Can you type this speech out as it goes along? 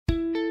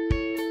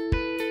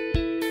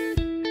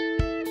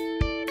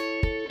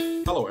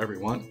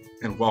everyone,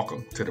 and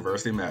welcome to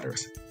Diversity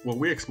Matters, where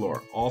we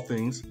explore all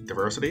things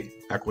diversity,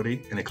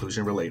 equity, and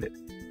inclusion related.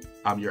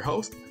 I'm your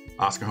host,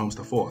 Oscar Holmes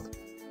IV,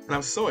 and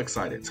I'm so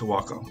excited to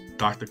welcome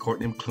Dr.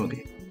 Courtney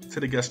McCluney to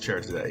the guest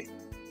chair today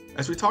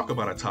as we talk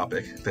about a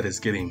topic that is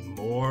getting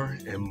more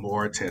and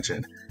more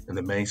attention in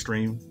the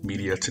mainstream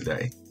media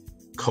today,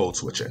 code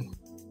switching.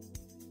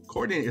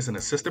 Courtney is an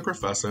assistant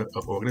professor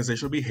of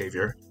organizational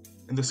behavior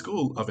in the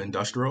School of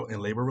Industrial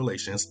and Labor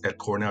Relations at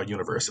Cornell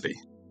University.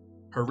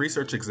 Her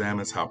research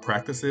examines how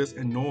practices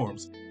and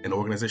norms in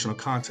organizational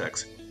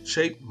contexts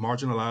shape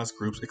marginalized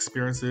groups'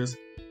 experiences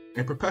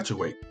and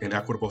perpetuate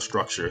inequitable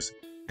structures,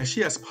 and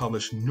she has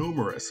published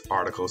numerous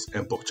articles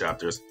and book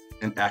chapters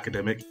in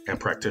academic and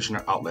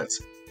practitioner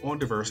outlets on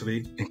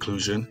diversity,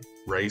 inclusion,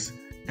 race,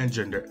 and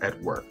gender at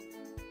work.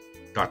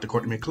 Dr.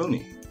 Courtney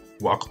McCluney,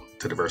 welcome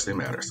to Diversity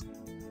Matters.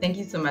 Thank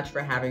you so much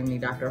for having me,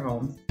 Dr.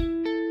 Holmes.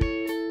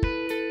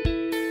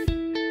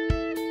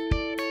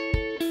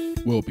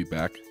 We'll be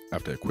back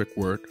after a quick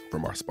word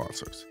from our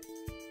sponsors.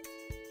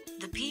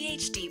 The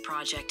PhD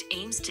Project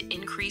aims to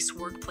increase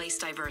workplace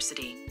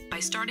diversity by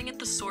starting at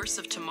the source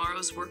of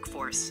tomorrow's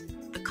workforce,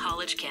 the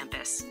college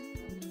campus.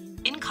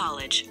 In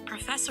college,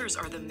 professors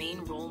are the main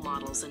role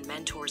models and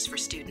mentors for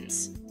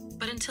students.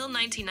 But until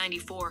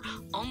 1994,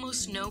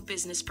 almost no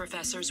business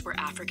professors were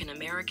African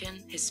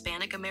American,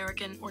 Hispanic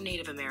American, or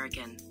Native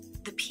American.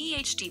 The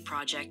PhD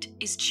Project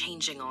is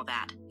changing all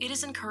that. It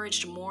has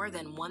encouraged more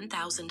than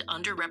 1,000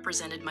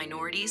 underrepresented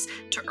minorities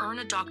to earn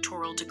a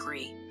doctoral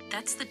degree.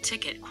 That's the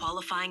ticket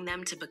qualifying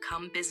them to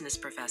become business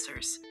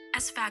professors.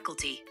 As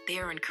faculty, they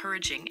are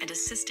encouraging and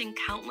assisting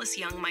countless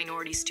young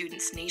minority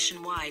students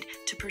nationwide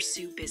to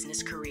pursue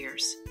business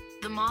careers.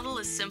 The model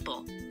is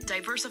simple.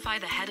 Diversify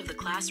the head of the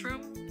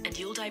classroom, and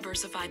you'll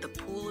diversify the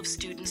pool of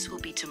students who'll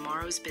be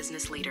tomorrow's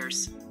business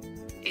leaders.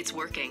 It's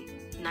working.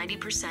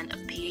 90% of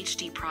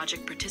PhD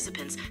project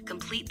participants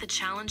complete the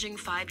challenging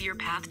 5-year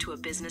path to a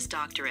business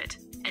doctorate,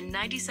 and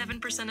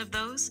 97% of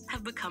those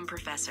have become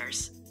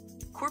professors.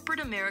 Corporate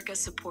America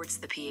supports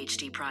the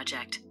PhD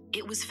project.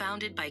 It was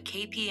founded by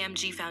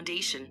KPMG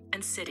Foundation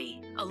and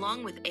Citi,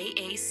 along with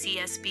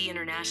AACSB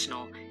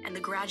International and the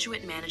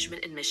Graduate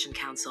Management Admission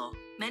Council.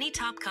 Many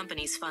top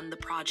companies fund the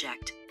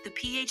project. The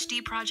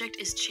PhD project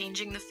is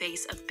changing the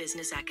face of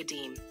business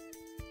academe.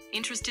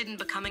 Interested in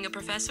becoming a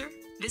professor?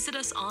 Visit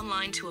us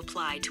online to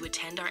apply to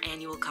attend our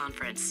annual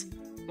conference.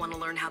 Want to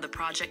learn how the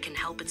project can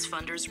help its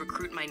funders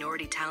recruit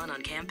minority talent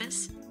on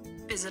campus?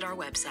 Visit our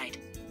website.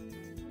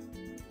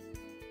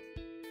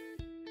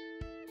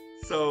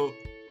 So,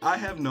 I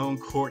have known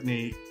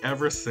Courtney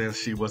ever since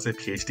she was a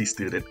PhD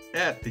student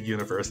at the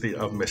University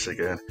of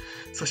Michigan.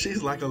 So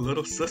she's like a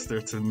little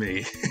sister to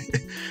me.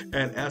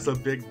 And as a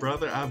big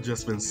brother, I've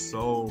just been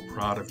so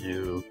proud of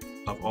you,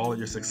 of all of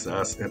your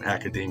success in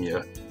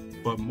academia.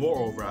 But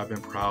moreover, I've been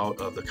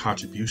proud of the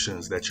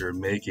contributions that you're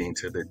making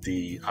to the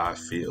DEI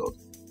field.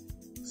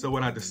 So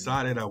when I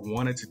decided I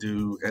wanted to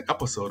do an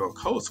episode on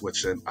code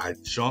switching, I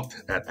jumped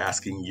at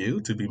asking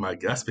you to be my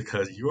guest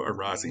because you're a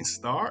rising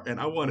star and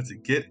I wanted to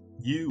get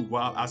you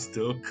while I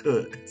still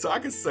could. So I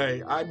could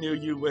say I knew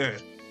you when.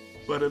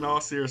 But in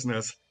all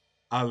seriousness,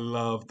 I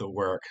love the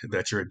work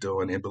that you're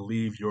doing and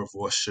believe your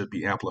voice should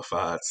be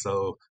amplified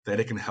so that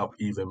it can help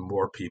even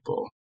more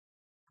people.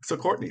 So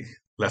Courtney,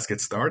 let's get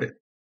started.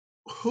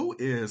 Who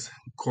is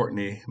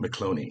Courtney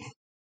McCluney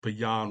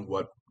beyond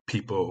what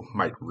people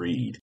might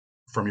read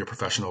from your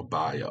professional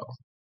bio?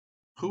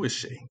 Who is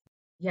she?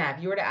 Yeah,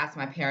 if you were to ask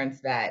my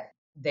parents that,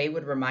 they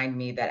would remind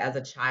me that as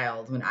a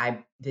child, when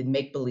I did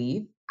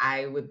make-believe,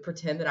 I would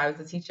pretend that I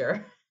was a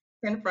teacher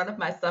in front of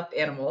my stuffed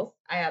animals.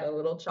 I had a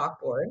little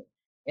chalkboard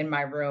in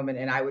my room,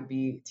 and I would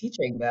be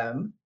teaching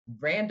them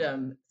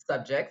random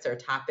subjects or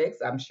topics.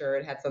 I'm sure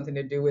it had something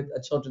to do with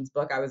a children's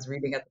book I was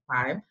reading at the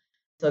time.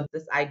 So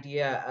this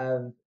idea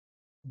of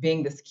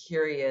being this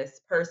curious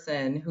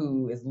person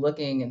who is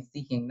looking and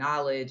seeking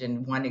knowledge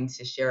and wanting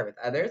to share it with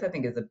others, I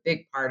think is a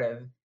big part of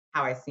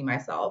how I see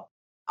myself.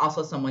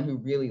 Also someone who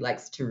really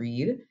likes to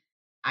read.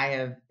 I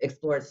have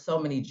explored so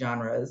many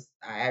genres.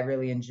 I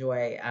really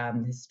enjoy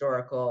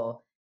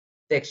historical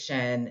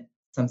fiction,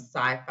 some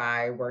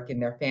sci-fi work in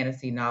their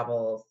fantasy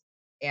novels.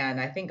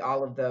 And I think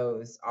all of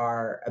those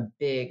are a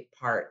big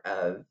part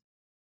of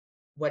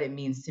what it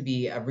means to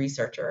be a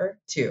researcher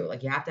too.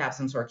 Like you have to have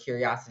some sort of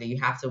curiosity. You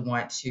have to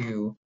want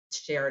to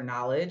share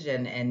knowledge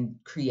and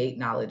create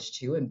knowledge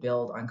too and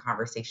build on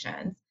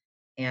conversations.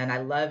 And I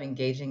love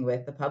engaging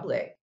with the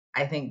public.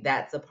 I think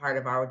that's a part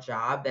of our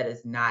job that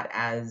is not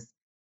as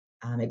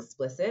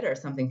explicit or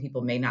something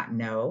people may not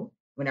know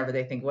whenever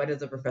they think, what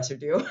does a professor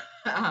do?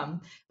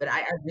 But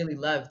I really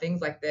love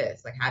things like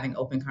this, like having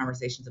open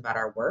conversations about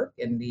our work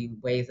and the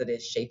ways that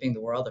it's shaping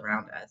the world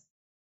around us.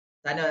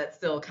 I know that's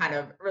still kind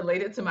of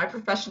related to my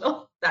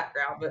professional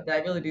background, but I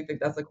really do think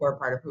that's a core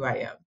part of who I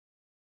am.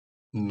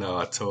 No,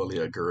 I totally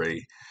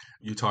agree.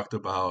 You talked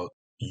about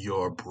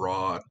your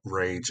broad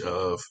range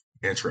of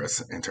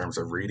interests in terms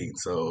of reading.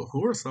 So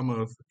who are some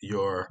of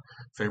your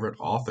favorite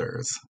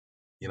authors?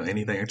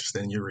 Anything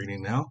interesting you're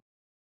reading now?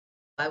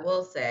 I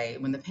will say,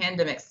 when the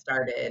pandemic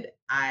started,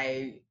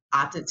 I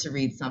opted to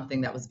read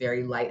something that was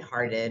very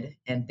lighthearted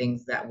and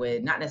things that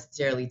would not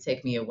necessarily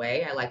take me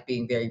away. I like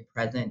being very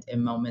present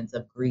in moments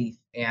of grief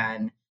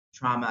and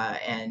trauma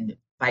and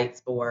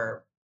fights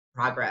for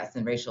progress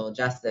and racial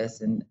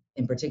justice and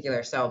in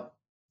particular. So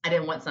I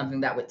didn't want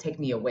something that would take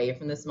me away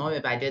from this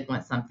moment, but I did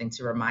want something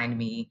to remind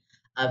me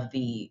of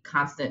the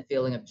constant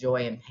feeling of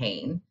joy and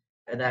pain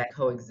that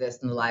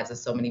coexist in the lives of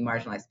so many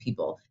marginalized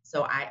people.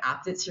 So I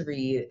opted to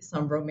read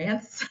some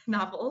romance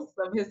novels,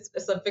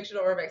 some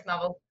fictional romance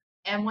novels.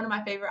 And one of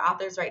my favorite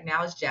authors right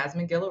now is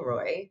Jasmine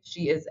Gilroy.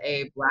 She is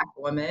a Black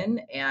woman,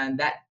 and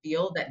that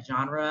field, that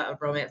genre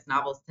of romance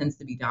novels tends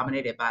to be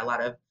dominated by a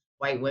lot of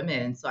white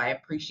women. And so I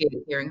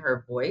appreciated hearing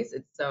her voice.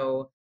 It's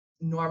so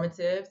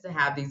normative to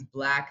have these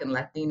Black and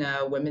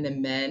Latina women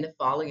and men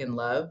falling in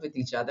love with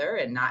each other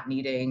and not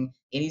needing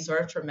any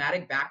sort of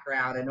traumatic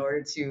background in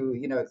order to,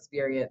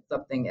 experience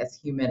something as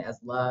human as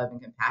love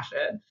and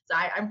compassion. So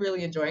I'm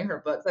really enjoying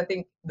her books. I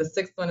think the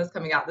sixth one is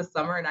coming out this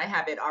summer, and I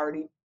have it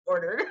already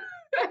ordered.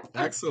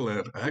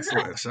 Excellent,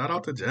 excellent. Shout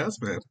out to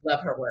Jasmine. Love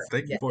her work.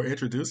 Thank you Yeah. for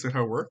introducing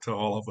her work to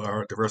all of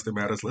our Diversity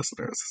Matters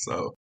listeners.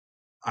 So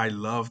I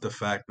love the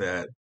fact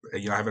that, I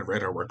haven't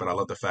read her work, but I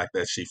love the fact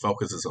that she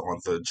focuses on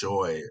the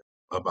joy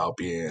about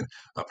being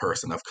a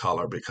person of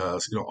color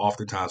because,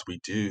 oftentimes we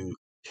do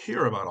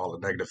hear about all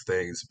the negative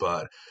things,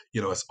 but,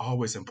 it's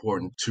always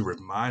important to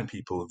remind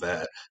people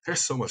that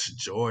there's so much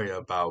joy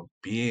about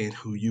being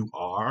who you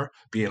are,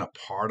 being a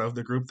part of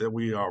the group that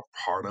we are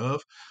part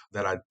of,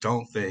 that I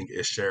don't think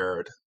is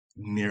shared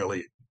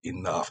nearly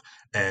enough.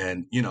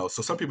 And,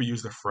 so some people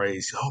use the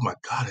phrase, oh my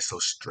God, it's so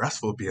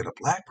stressful being a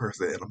Black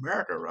person in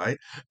America, right?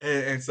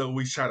 And so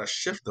we try to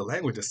shift the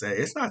language to say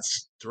it's not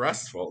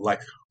stressful.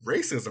 Like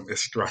racism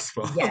is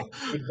stressful. Yes,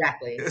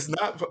 exactly. It's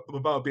not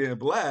about being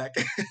Black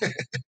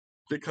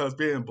because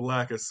being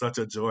Black is such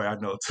a joy, I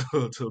know,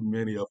 to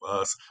many of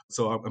us.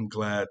 So I'm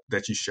glad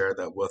that you shared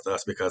that with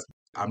us because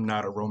I'm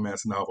not a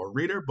romance novel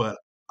reader, but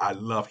I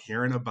love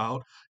hearing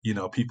about,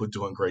 people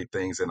doing great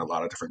things in a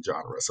lot of different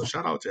genres. So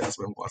shout out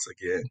Jasmine once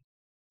again.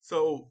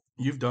 So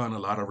you've done a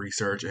lot of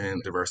research in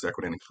diversity,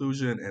 equity, and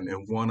inclusion, and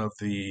one of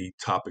the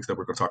topics that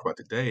we're going to talk about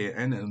today,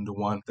 and the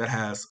one that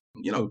has,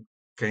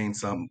 gained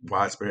some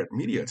widespread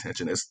media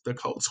attention is the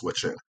code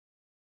switching.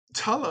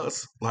 Tell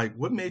us, like,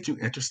 what made you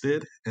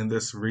interested in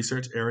this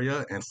research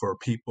area, and for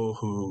people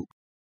who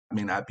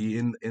may not be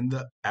in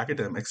the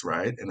academics,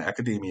 right, in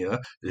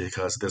academia,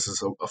 because this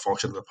is a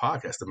function of the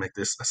podcast to make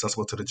this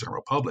accessible to the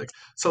general public.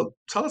 So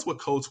tell us what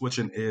code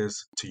switching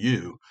is to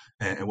you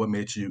and what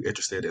made you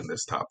interested in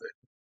this topic.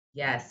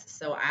 Yes.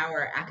 So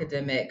our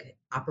academic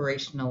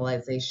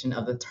operationalization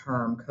of the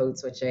term code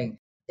switching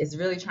is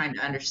really trying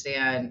to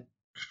understand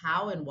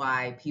how and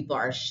why people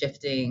are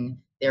shifting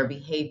their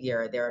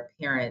behavior, their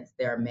appearance,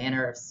 their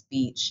manner of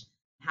speech,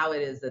 how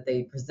it is that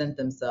they present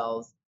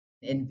themselves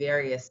in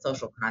various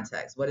social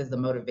contexts. What is the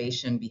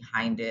motivation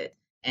behind it?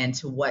 And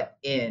to what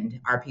end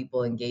are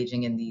people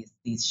engaging in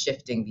these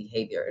shifting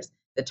behaviors?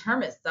 The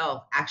term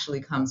itself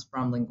actually comes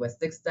from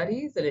linguistic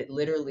studies, and it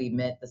literally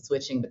meant the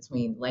switching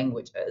between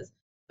languages.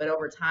 But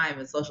over time,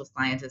 as social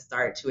scientists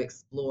started to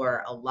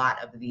explore a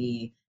lot of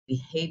the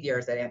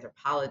behaviors that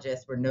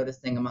anthropologists were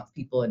noticing amongst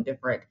people in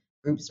different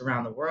groups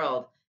around the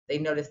world, they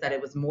noticed that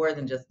it was more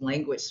than just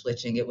language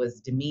switching. It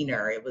was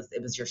demeanor. It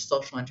was your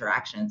social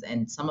interactions,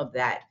 and some of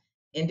that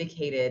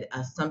indicated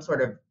some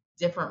sort of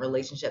different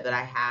relationship that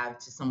I have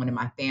to someone in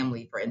my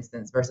family, for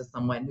instance, versus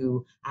someone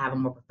who I have a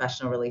more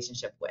professional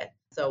relationship with.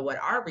 So what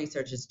our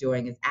research is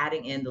doing is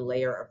adding in the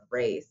layer of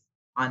race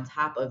on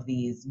top of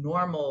these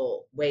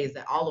normal ways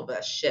that all of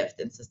us shift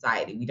in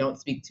society. We don't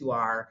speak to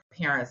our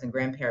parents and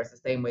grandparents the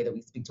same way that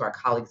we speak to our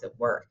colleagues at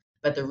work,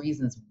 but the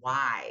reasons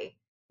why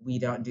we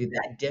don't do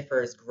that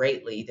differs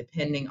greatly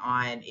depending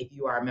on if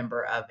you are a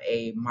member of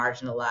a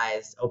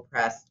marginalized,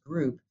 oppressed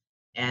group,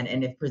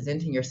 and if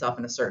presenting yourself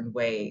in a certain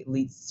way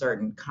leads to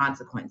certain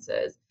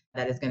consequences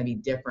that is going to be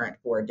different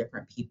for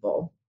different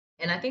people.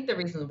 And I think the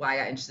reason why I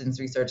got interested in this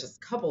research is a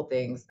couple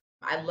things.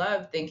 I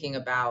love thinking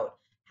about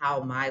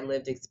how my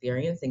lived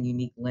experience and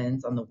unique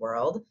lens on the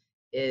world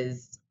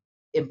is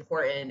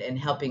important in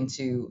helping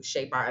to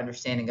shape our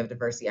understanding of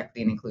diversity,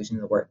 equity, and inclusion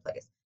in the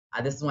workplace.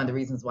 This is one of the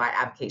reasons why I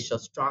advocate so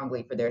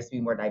strongly for there to be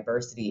more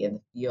diversity in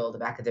the field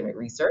of academic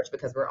research,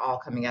 because we're all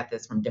coming at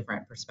this from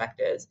different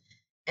perspectives.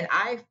 And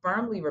I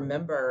firmly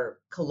remember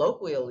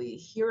colloquially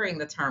hearing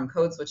the term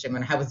code switching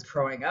when I was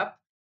growing up.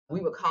 We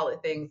would call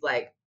it things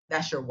like,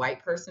 that's your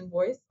white person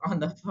voice on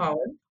the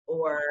phone,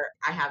 or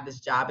I have this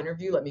job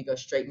interview, let me go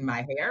straighten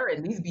my hair.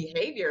 And these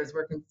behaviors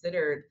were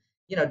considered,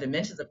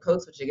 dimensions of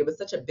code switching. It was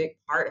such a big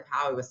part of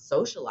how I was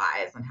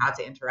socialized on how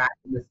to interact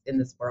in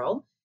this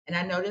world. And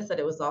I noticed that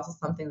it was also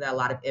something that a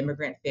lot of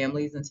immigrant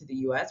families into the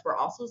US were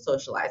also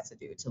socialized to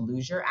do, to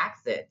lose your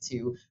accent,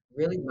 to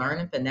really learn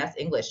and finesse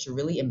English, to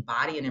really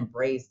embody and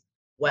embrace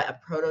what a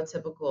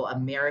prototypical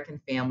American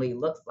family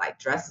looks like,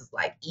 dresses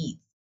like,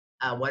 eats,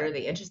 what are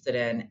they interested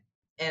in.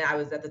 And I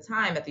was at the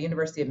time at the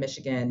University of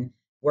Michigan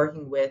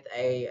working with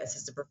a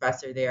assistant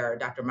professor there,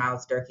 Dr.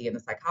 Miles Durkee, in the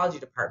psychology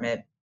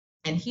department.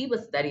 And he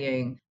was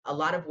studying a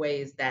lot of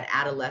ways that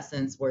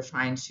adolescents were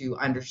trying to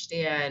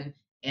understand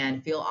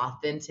and feel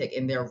authentic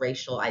in their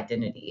racial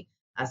identity.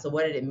 So,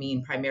 what did it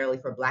mean primarily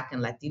for Black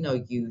and Latino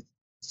youth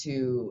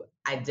to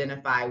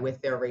identify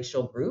with their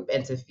racial group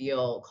and to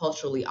feel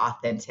culturally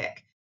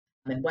authentic?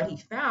 And what he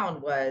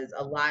found was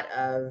a lot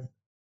of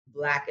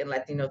Black and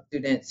Latino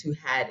students who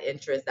had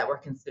interests that were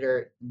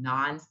considered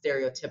non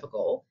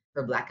stereotypical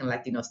for Black and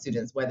Latino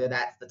students, whether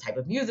that's the type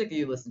of music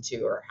you listen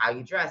to or how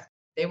you dress,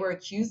 they were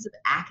accused of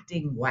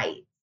acting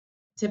white,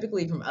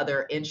 typically from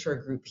other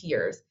intra-group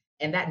peers.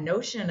 And that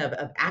notion of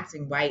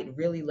acting white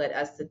really led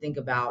us to think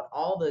about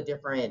all the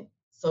different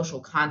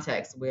social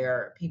contexts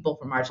where people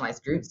from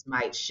marginalized groups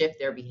might shift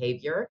their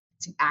behavior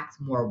to act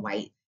more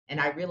white. And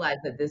I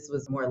realized that this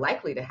was more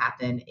likely to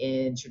happen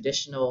in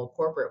traditional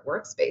corporate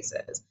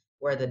workspaces,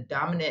 where the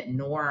dominant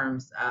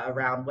norms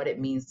around what it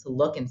means to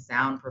look and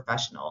sound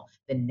professional,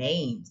 the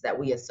names that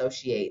we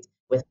associate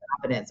with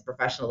competence,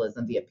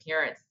 professionalism, the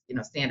appearance,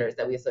 standards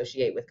that we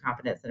associate with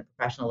competence and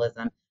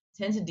professionalism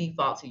tend to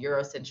default to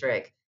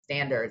Eurocentric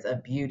standards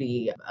of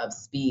beauty, of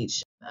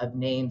speech, of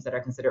names that are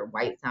considered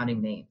white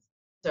sounding names.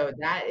 So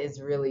that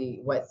is really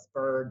what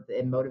spurred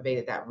and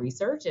motivated that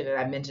research. And then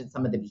I mentioned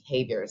some of the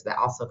behaviors that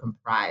also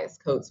comprise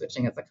code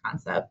switching as a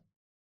concept.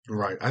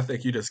 Right. I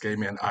think you just gave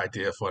me an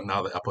idea for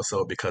another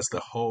episode because the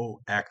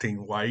whole acting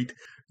white,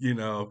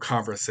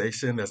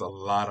 conversation, there's a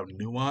lot of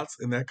nuance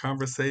in that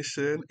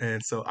conversation.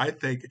 And so I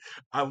think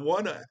I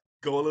want to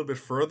go a little bit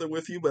further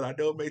with you, but I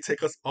know it may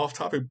take us off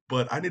topic,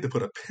 but I need to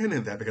put a pin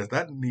in that because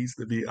that needs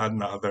to be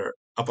another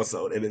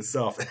episode in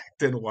itself,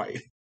 acting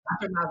white.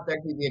 Dr. Miles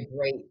Durkee would be a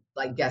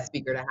great guest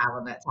speaker to have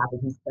on that topic.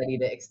 He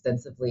studied it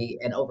extensively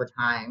and over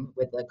time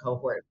with a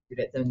cohort of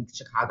students in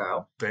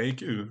Chicago. Thank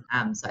you.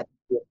 So I think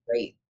it'd be a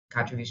great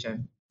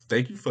contribution.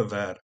 Thank you for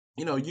that.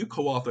 You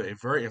co-authored a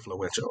very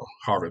influential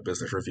Harvard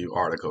Business Review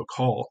article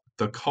called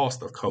The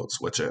Cost of Code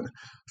Switching.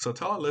 So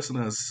tell our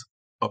listeners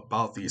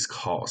about these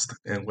costs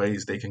and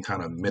ways they can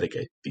kind of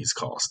mitigate these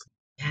costs.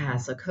 Yeah,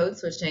 so code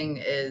switching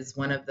is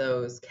one of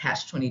those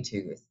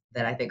catch-22s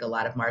that I think a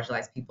lot of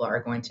marginalized people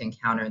are going to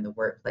encounter in the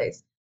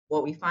workplace.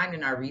 What we find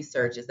in our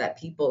research is that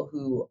people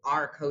who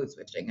are code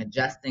switching,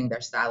 adjusting their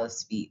style of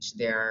speech,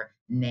 their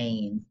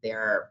names,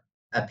 their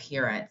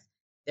appearance,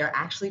 they're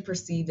actually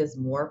perceived as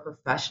more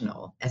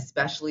professional,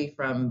 especially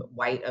from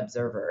white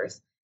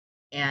observers.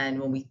 And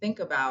when we think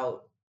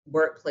about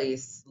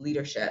workplace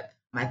leadership,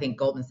 I think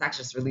Goldman Sachs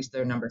just released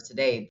their numbers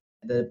today.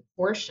 The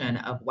portion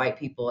of white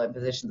people in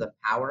positions of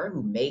power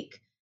who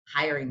make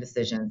hiring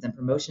decisions and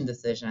promotion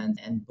decisions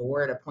and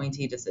board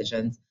appointee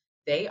decisions,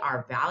 they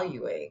are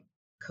valuing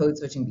code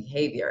switching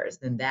behaviors.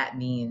 And that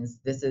means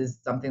this is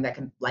something that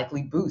can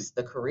likely boost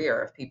the career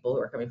of people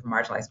who are coming from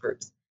marginalized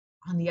groups.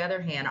 On the other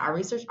hand, our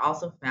research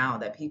also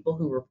found that people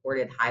who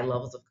reported high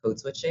levels of code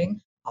switching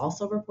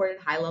also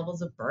reported high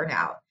levels of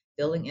burnout,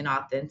 feeling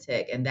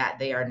inauthentic, and that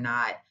they are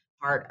not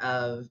part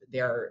of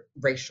their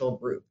racial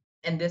group.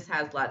 And this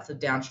has lots of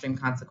downstream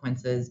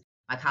consequences.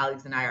 My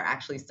colleagues and I are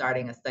actually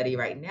starting a study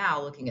right now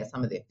looking at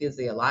some of the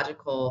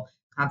physiological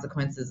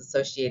consequences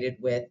associated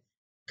with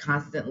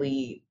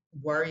constantly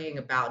worrying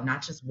about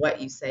not just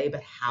what you say,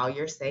 but how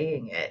you're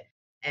saying it,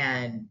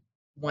 and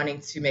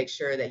wanting to make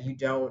sure that you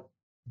don't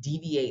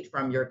deviate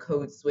from your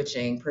code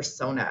switching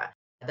persona.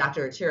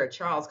 Dr. Atira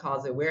Charles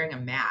calls it wearing a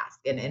mask,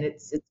 and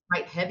it's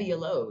quite heavy a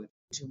load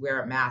to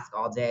wear a mask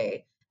all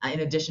day, in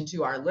addition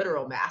to our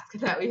literal mask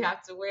that we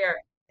have to wear.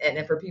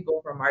 And for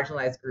people from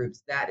marginalized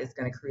groups, that is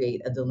going to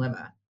create a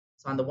dilemma.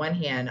 So on the one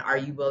hand, are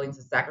you willing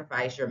to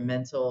sacrifice your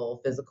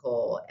mental,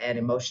 physical, and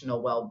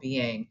emotional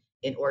well-being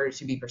in order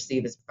to be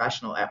perceived as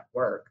professional at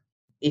work?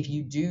 If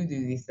you do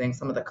these things,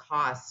 some of the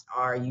costs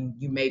are you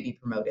may be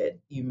promoted,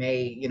 you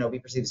may be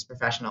perceived as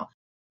professional,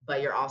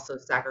 but you're also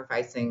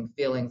sacrificing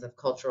feelings of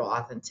cultural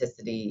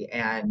authenticity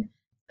and,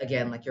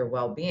 again, like your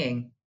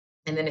well-being.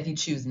 And then if you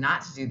choose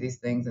not to do these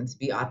things and to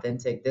be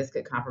authentic, this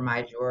could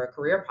compromise your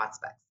career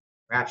prospects.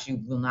 Perhaps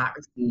you will not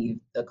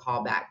receive the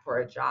callback for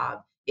a job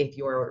if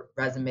your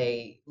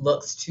resume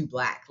looks too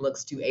Black,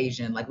 looks too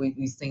Asian. Like we've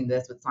seen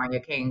this with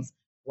Sonia King's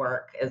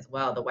work as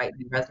well, the white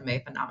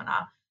resume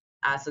phenomena.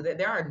 So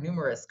there are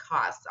numerous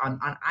costs on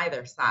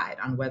either side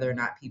on whether or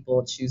not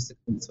people choose to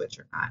code switch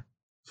or not.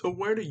 So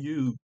where do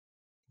you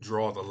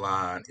draw the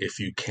line, if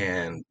you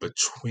can,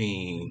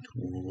 between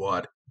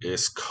what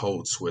is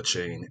code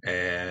switching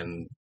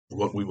and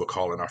what we would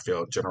call in our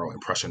field general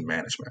impression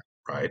management,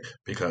 right?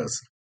 Because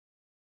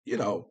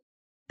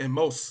in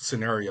most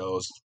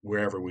scenarios,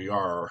 wherever we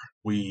are,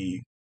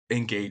 we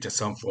engage in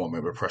some form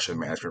of impression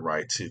management,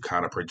 right, to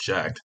kind of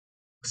project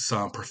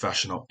some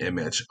professional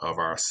image of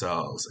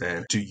ourselves.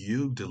 And do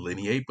you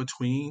delineate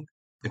between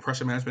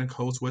impression management and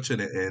code switching?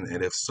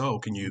 And if so,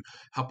 can you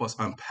help us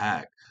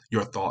unpack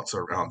your thoughts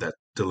around that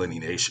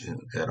delineation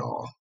at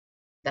all?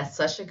 That's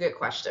such a good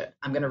question.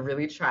 I'm going to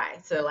really try.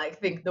 So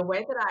think the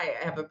way that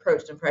I have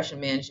approached impression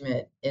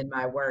management in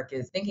my work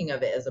is thinking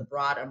of it as a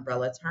broad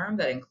umbrella term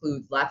that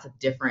includes lots of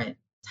different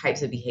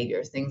types of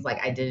behaviors, things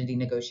like identity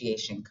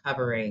negotiation,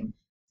 covering,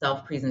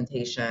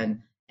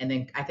 self-presentation. And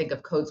then I think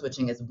of code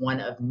switching as one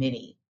of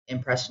many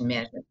impression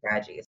management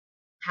strategies.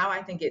 How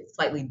I think it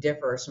slightly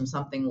differs from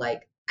something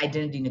like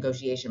identity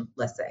negotiation,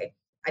 let's say.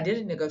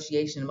 Identity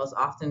negotiation most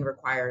often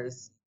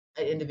requires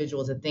an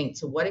individual to think,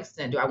 to what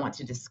extent do I want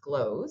to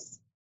disclose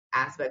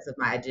aspects of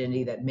my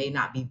identity that may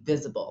not be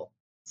visible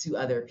to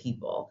other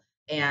people?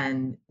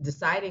 And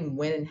deciding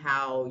when and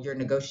how you're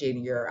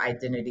negotiating your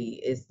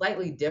identity is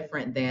slightly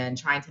different than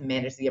trying to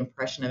manage the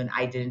impression of an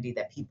identity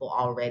that people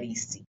already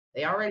see.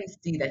 They already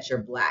see that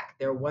you're Black.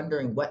 They're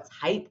wondering, what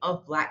type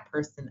of Black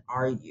person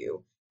are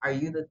you? Are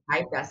you the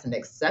type that's an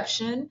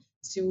exception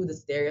to the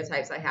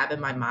stereotypes I have in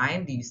my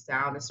mind? Do you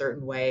sound a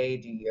certain way?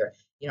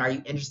 Are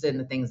you interested in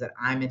the things that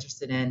I'm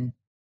interested in?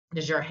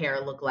 Does your hair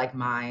look like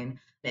mine?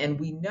 And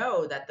we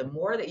know that the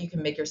more that you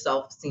can make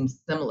yourself seem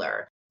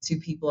similar to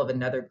people of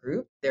another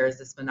group, there's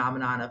this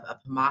phenomenon of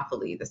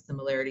homophily, the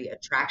similarity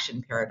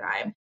attraction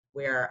paradigm,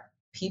 where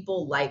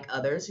people like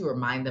others who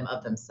remind them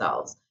of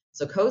themselves.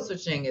 So code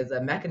switching is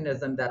a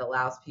mechanism that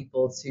allows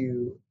people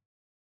to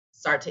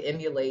start to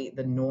emulate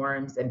the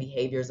norms and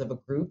behaviors of a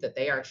group that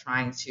they are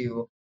trying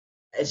to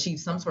achieve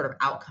some sort of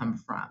outcome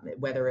from,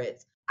 whether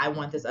it's, I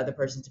want this other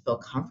person to feel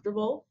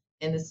comfortable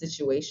in this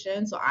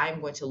situation, so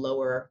I'm going to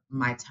lower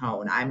my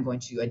tone. I'm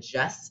going to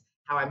adjust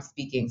how I'm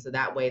speaking so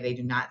that way they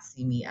do not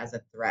see me as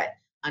a threat.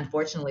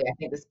 Unfortunately, I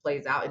think this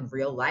plays out in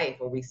real life,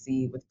 where we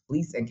see with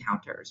police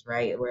encounters,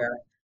 right? Where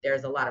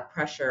there's a lot of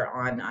pressure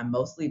on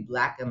mostly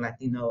Black and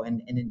Latino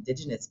and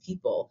Indigenous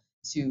people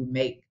to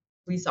make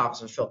police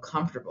officers feel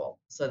comfortable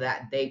so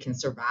that they can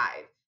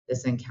survive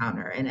this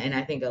encounter. And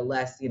I think a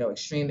less,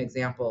 extreme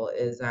example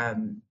is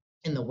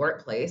in the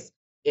workplace.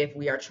 If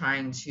we are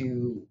trying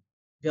to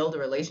build a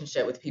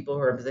relationship with people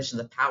who are in positions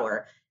of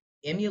power,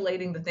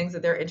 emulating the things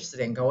that they're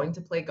interested in, going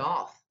to play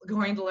golf,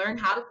 going to learn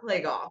how to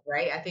play golf,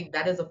 right? I think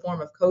that is a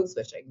form of code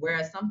switching.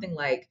 Whereas something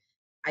like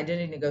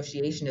identity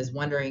negotiation is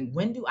wondering,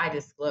 when do I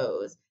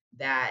disclose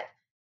that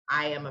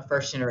I am a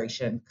first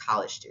generation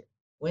college student?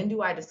 When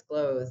do I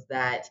disclose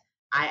that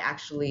I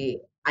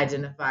actually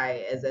identify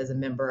as a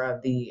member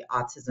of the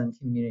autism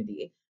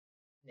community?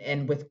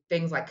 And with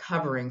things like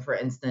covering, for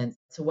instance,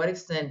 to what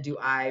extent do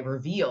I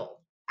reveal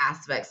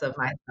aspects of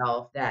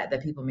myself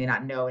that people may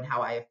not know, and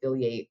how I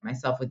affiliate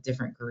myself with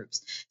different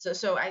groups?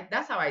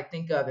 That's how I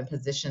think of and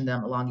position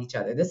them along each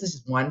other. This is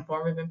just one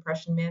form of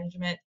impression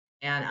management.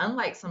 And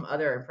unlike some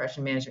other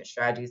impression management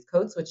strategies,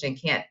 code switching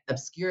can't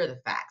obscure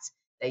the fact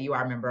that you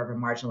are a member of a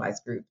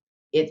marginalized group.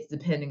 It's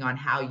depending on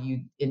how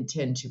you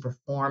intend to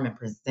perform and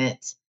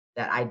present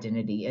that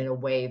identity in a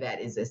way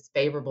that is as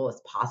favorable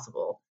as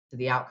possible to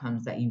the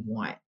outcomes that you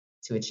want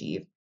to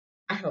achieve.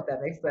 I hope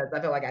that makes sense. I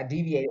feel like I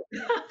deviated.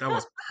 That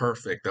was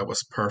perfect. That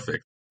was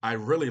perfect. I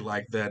really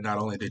like that not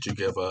only did you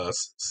give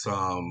us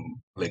some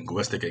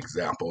linguistic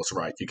examples,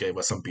 right? You gave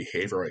us some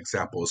behavioral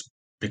examples,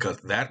 because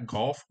that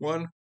golf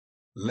one,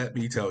 let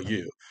me tell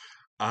you,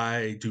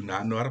 I do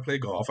not know how to play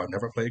golf. I've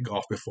never played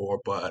golf before,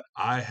 but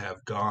I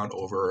have gone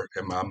over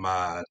in my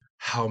mind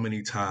how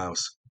many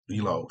times,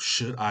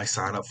 should I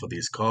sign up for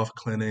these golf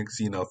clinics,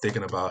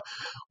 thinking about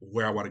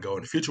where I want to go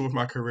in the future with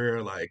my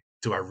career. Like,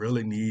 do I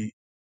really need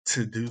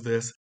to do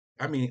this?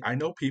 I mean, I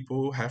know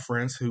people have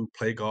friends who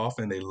play golf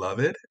and they love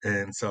it.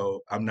 And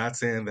so I'm not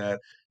saying that,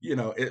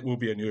 it will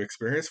be a new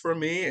experience for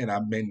me, and I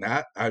may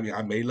not. I mean,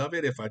 I may love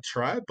it if I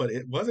try, but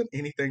it wasn't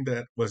anything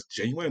that was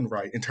genuine,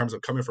 right? In terms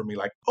of coming from me,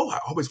 like, oh, I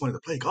always wanted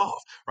to play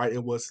golf, right?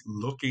 It was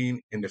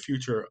looking in the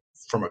future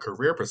from a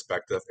career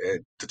perspective and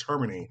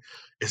determining,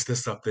 is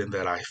this something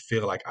that I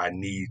feel like I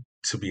need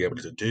to be able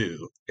to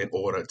do in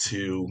order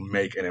to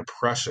make an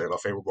impression, a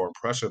favorable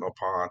impression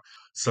upon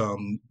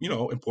some,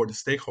 important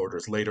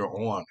stakeholders later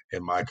on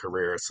in my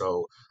career.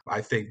 So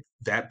I think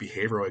that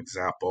behavioral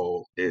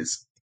example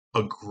is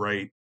a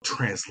great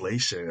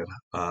translation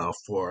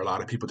for a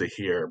lot of people to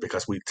hear,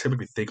 because we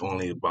typically think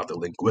only about the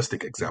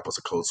linguistic examples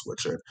of code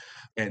switching,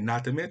 and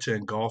not to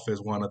mention golf is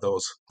one of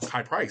those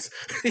high price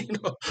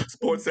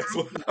sports as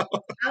well.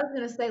 I was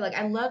gonna say, like,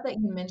 I love that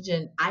you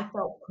mentioned I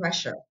felt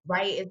pressure,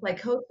 right? It's like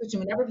code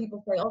switching. Whenever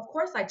people say, "Oh, of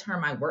course I turn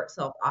my work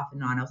self off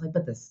and on," I was like,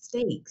 but the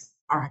stakes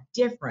are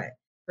different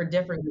for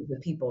different groups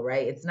of people,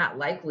 right? It's not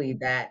likely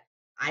that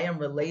I am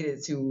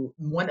related to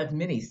one of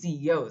many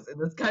CEOs in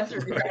this country,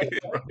 right?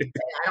 Right.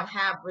 I don't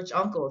have rich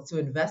uncles to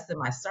invest in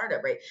my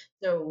startup, right?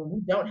 So when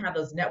we don't have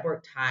those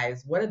network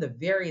ties, what are the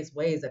various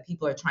ways that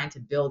people are trying to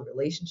build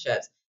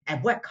relationships?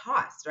 At what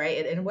cost,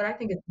 right? And what I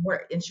think is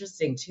more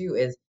interesting too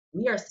is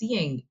we are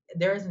seeing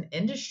there is an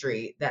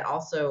industry that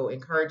also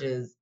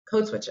encourages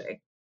code switching.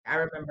 I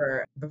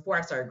remember before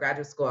I started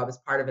graduate school, I was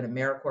part of an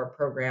AmeriCorps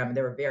program, and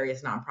there were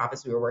various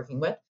nonprofits we were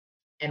working with.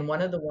 And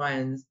one of the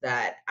ones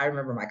that I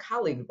remember my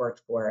colleague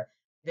worked for,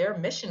 their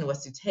mission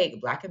was to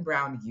take Black and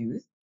Brown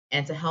youth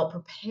and to help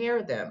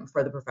prepare them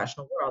for the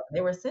professional world. And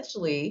they were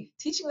essentially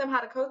teaching them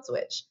how to code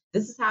switch.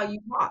 This is how you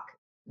talk.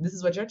 This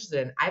is what you're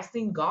interested in. I've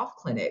seen golf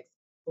clinics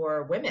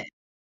for women,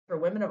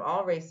 of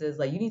all races.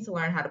 Like, you need to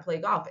learn how to play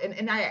golf.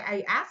 And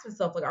I asked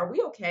myself, like, are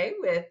we okay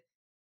with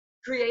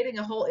creating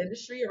a whole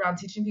industry around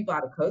teaching people how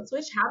to code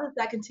switch, how does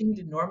that continue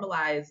to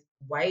normalize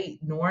white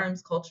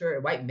norms, culture,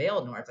 white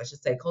male norms, I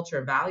should say, culture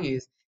and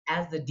values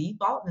as the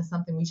default and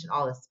something we should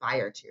all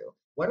aspire to?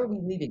 What are we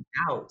leaving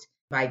out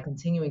by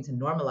continuing to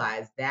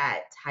normalize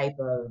that type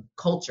of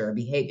culture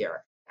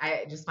behavior?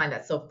 I just find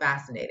that so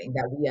fascinating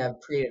that we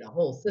have created a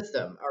whole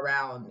system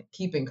around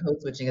keeping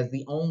code switching as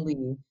the only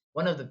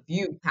one of the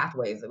few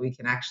pathways that we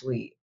can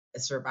actually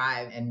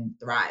survive and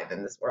thrive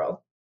in this world.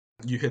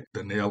 You hit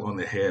the nail on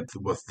the head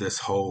with this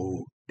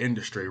whole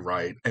industry,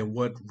 right? And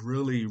what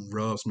really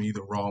rubs me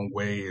the wrong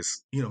way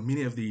is,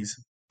 many of these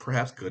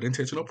perhaps good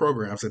intentional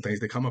programs and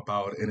things that come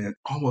about, and it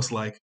almost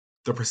like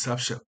the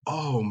perception,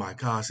 oh my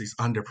gosh, these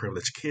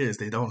underprivileged kids,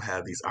 they don't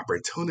have these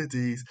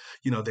opportunities,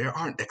 they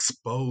aren't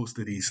exposed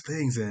to these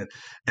things. And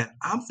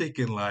I'm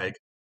thinking like,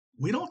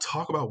 we don't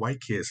talk about white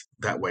kids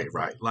that way,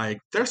 right? Like,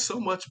 there's so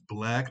much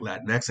Black,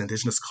 Latinx,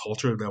 Indigenous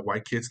culture that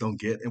white kids don't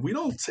get. And we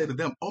don't say to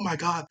them, oh my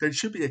God, they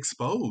should be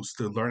exposed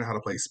to learning how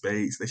to play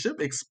spades. They should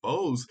be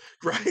exposed,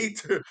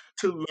 right,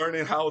 to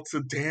learning how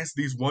to dance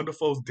these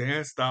wonderful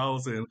dance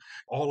styles and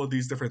all of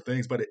these different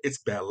things. But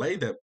it's ballet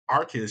that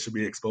our kids should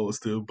be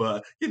exposed to.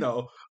 But,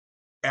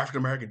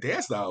 African American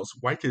dance styles,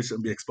 white kids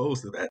shouldn't be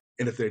exposed to that.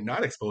 And if they're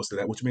not exposed to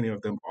that, which many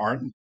of them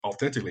aren't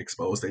authentically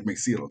exposed, they may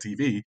see it on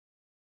TV,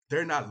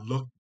 they're not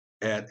looked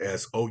at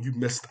as, oh, you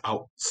missed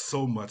out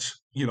so much,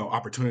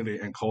 opportunity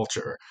and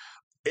culture.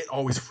 It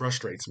always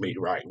frustrates me,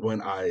 right,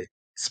 when I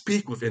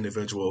speak with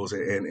individuals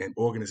and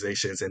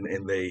organizations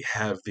and they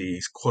have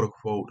these quote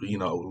unquote,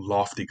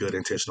 lofty, good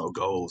intentional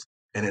goals.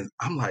 And then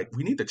I'm like,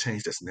 we need to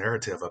change this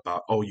narrative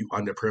about, oh, you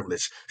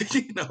underprivileged,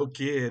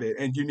 kid,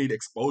 and you need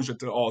exposure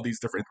to all these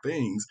different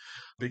things,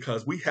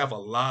 because we have a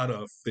lot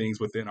of things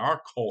within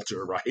our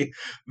culture, right,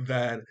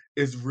 that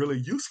is really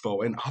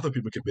useful and other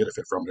people can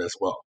benefit from it as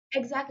well.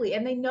 Exactly.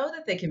 And they know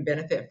that they can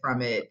benefit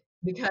from it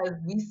because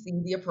we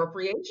see the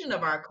appropriation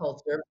of our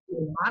culture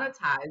being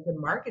monetized and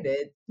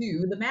marketed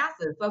to the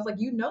masses. So I was like,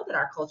 that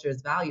our culture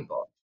is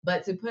valuable,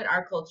 but to put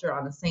our culture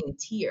on the same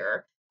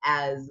tier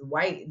as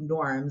white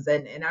norms.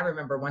 And I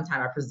remember one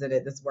time I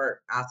presented this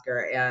work,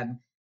 Oscar, and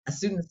a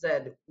student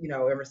said, in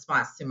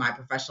response to my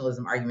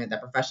professionalism argument,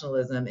 that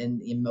professionalism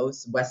in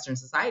most Western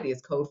society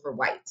is code for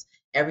white.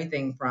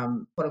 Everything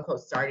from quote unquote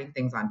starting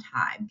things on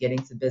time, getting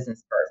to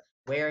business first,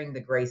 wearing the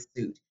gray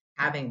suit,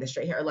 having the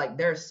straight hair. Like,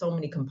 there are so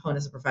many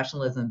components of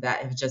professionalism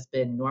that have just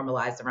been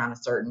normalized around a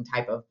certain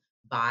type of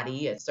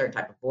body, a certain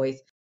type of voice.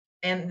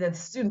 And the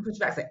student pushed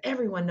back, said,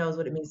 everyone knows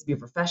what it means to be a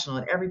professional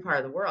in every part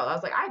of the world. I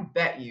was like, I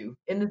bet you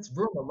in this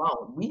room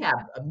alone, we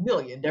have a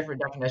million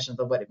different definitions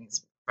of what it means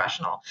to be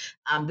professional.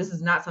 This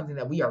is not something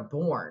that we are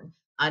born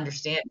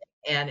understanding.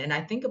 And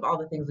I think of all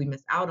the things we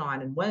miss out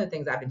on. And one of the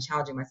things I've been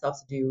challenging myself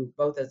to do,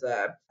 both as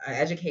an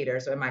educator,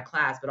 so in my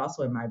class, but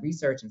also in my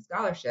research and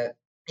scholarship,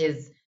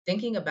 is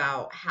thinking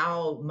about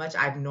how much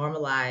I've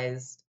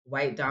normalized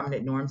white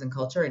dominant norms and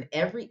culture in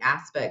every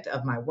aspect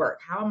of my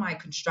work. How am I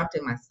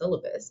constructing my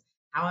syllabus?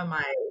 How am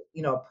I,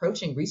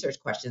 approaching research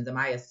questions? Am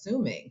I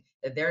assuming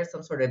that there is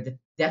some sort of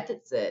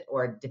deficit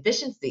or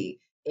deficiency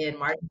in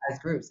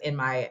marginalized groups in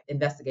my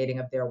investigating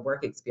of their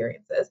work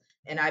experiences?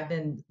 And I've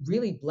been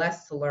really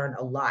blessed to learn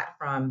a lot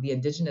from the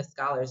Indigenous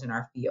scholars in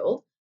our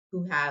field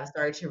who have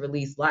started to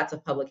release lots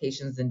of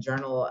publications in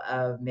Journal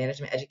of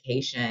Management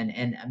Education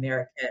and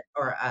American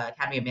or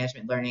Academy of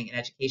Management Learning and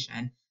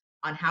Education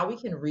on how we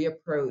can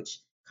reapproach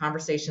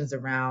conversations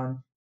around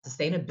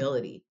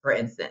sustainability, for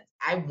instance.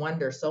 I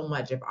wonder so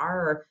much if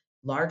our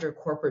larger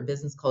corporate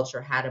business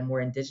culture had a more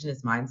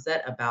indigenous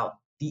mindset about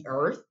the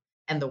earth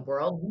and the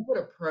world, we would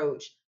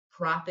approach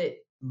profit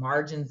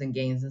margins and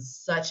gains in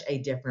such a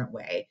different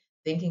way,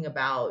 thinking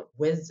about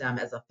wisdom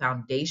as a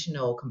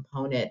foundational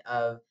component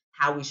of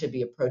how we should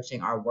be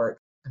approaching our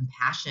work,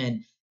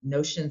 compassion,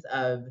 notions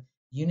of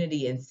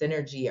unity and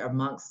synergy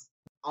amongst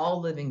all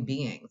living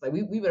beings. Like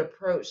we would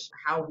approach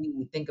how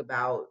we think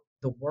about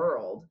the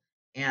world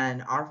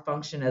and our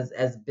function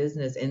as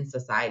business in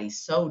society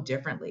so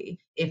differently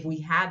if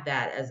we had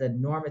that as a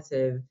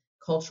normative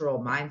cultural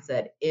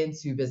mindset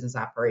into business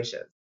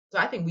operations. So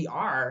I think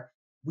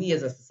we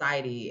as a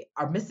society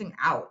are missing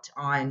out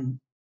on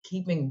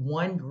keeping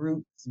one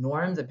group's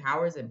norms and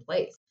powers in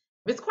place.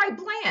 It's quite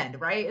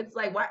bland, right? It's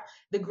like, what?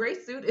 The gray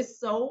suit is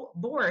so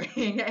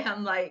boring.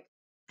 And like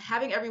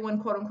having everyone,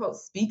 quote unquote,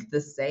 speak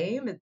the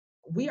same,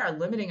 we are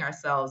limiting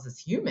ourselves as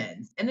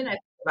humans. And then I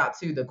think about,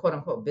 too, the quote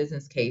unquote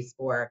business case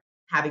for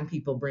having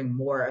people bring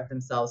more of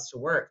themselves to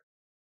work.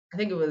 I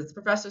think it was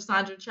Professor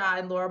Sandra Cha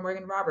and Laura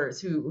Morgan Roberts,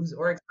 whose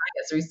org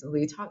science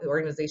recently talked, the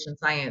Organization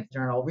Science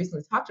Journal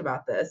recently talked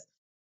about this,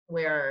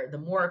 where the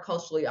more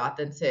culturally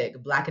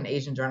authentic Black and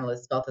Asian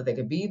journalists felt that they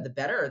could be, the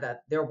better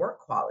that their work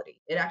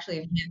quality. It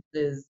actually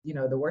enhances,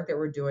 the work that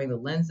we're doing, the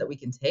lens that we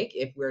can take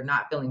if we're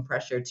not feeling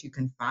pressure to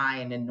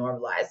confine and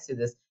normalize to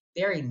this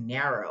very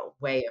narrow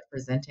way of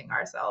presenting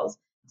ourselves.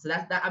 So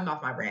that's that. I'm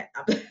off my rant.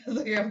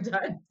 I'm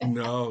done.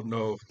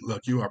 No.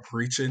 Look, you are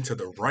preaching to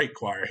the right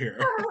choir here.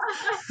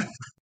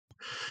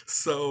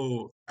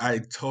 So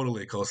I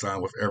totally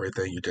co-sign with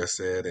everything you just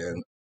said.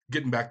 And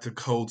Getting back to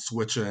code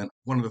switching,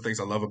 one of the things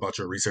I love about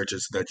your research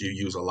is that you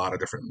use a lot of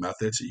different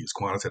methods. You use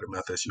quantitative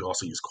methods, you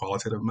also use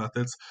qualitative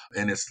methods,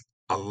 and it's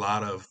a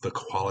lot of the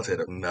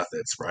qualitative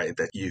methods, right,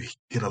 that you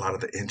get a lot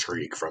of the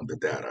intrigue from the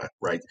data,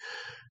 right?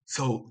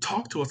 So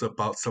talk to us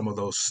about some of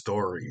those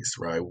stories,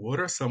 right?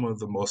 What are some of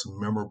the most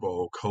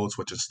memorable code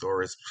switching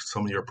stories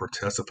some of your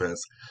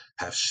participants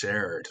have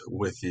shared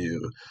with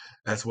you,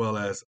 as well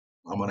as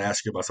I'm going to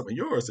ask you about some of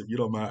yours if you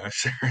don't mind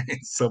sharing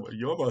some of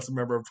your most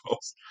memorable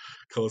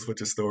code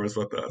switching stories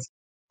with us.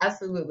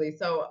 Absolutely.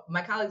 So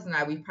my colleagues and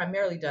I, we've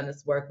primarily done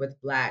this work with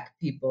Black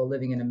people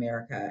living in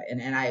America.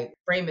 And I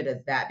frame it as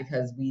that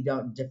because we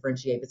don't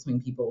differentiate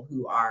between people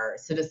who are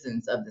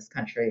citizens of this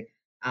country,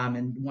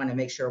 and want to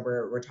make sure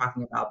we're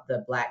talking about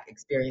the Black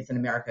experience in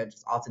America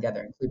just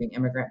altogether, including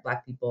immigrant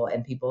Black people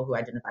and people who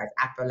identify as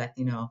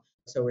Afro-Latino.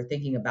 So we're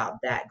thinking about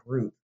that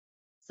group.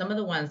 Some of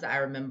the ones that I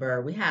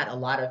remember, we had a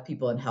lot of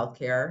people in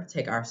healthcare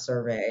take our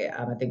survey.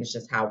 I think it's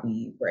just how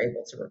we were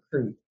able to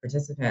recruit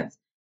participants.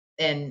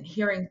 And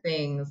hearing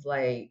things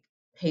like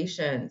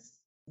patients,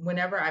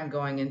 whenever I'm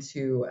going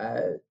into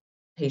a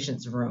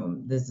patient's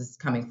room, this is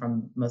coming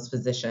from most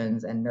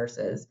physicians and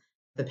nurses,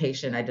 the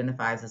patient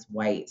identifies as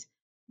white.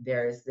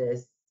 There's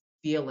this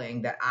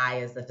feeling that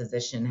I, as the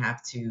physician,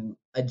 have to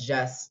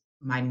adjust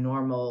my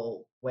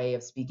normal way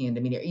of speaking and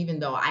demeanor, even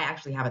though I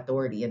actually have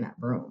authority in that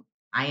room.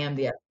 I am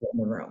the expert in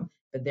the room,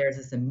 but there's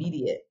this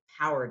immediate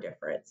power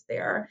difference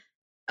there.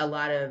 A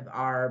lot of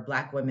our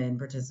Black women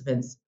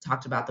participants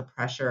talked about the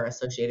pressure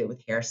associated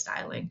with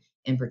hairstyling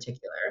in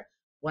particular.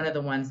 One of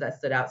the ones that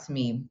stood out to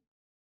me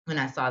when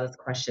I saw this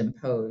question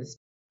posed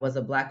was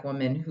a Black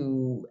woman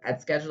who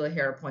had scheduled a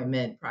hair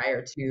appointment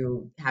prior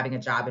to having a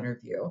job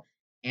interview,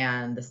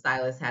 and the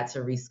stylist had to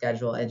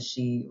reschedule, and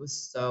she was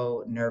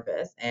so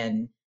nervous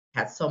and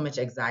had so much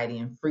anxiety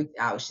and freaked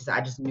out. She said,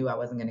 I just knew I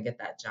wasn't going to get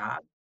that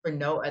job for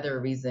no other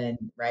reason,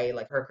 right?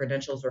 Like her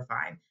credentials were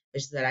fine.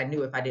 But she said, I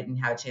knew if I didn't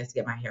have a chance to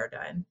get my hair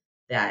done,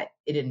 that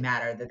it didn't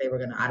matter, that they were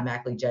going to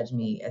automatically judge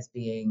me as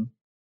being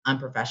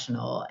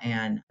unprofessional.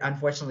 And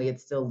unfortunately,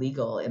 it's still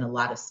legal in a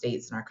lot of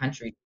states in our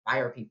country to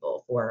fire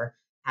people for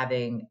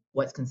having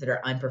what's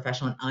considered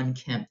unprofessional and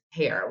unkempt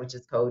hair, which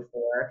is code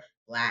for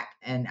Black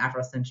and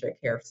Afrocentric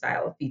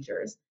hairstyle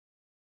features.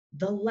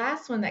 The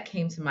last one that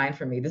came to mind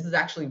for me, this is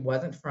actually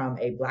wasn't from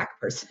a Black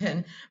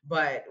person,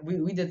 but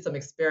we did some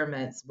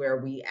experiments where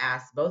we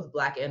asked both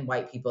Black and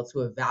white people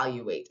to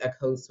evaluate a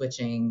code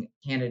switching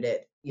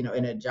candidate, in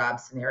a job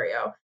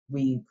scenario.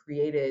 We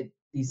created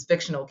these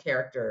fictional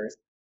characters.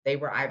 They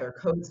were either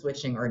code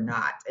switching or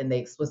not, and they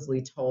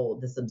explicitly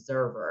told this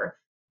observer,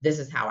 this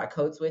is how I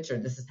code switch, or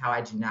this is how I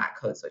do not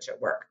code switch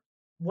at work.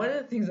 One of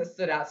the things that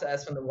stood out to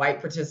us from the white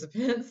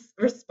participants'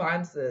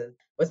 responses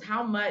was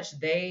how much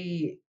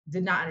they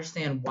did not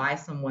understand why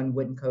someone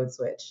wouldn't code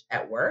switch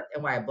at work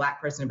and why a Black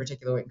person in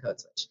particular wouldn't code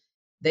switch.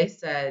 They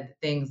said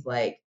things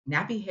like,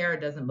 nappy hair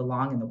doesn't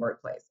belong in the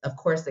workplace. Of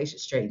course, they should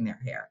straighten their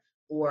hair.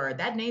 Or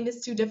that name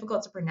is too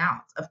difficult to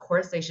pronounce. Of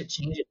course, they should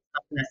change it to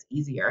something that's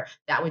easier.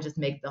 That would just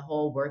make the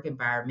whole work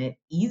environment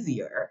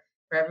easier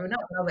for everyone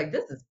else. And I was like,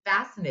 this is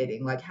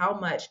fascinating, like how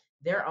much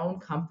their own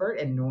comfort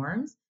and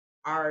norms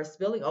are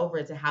spilling over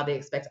into how they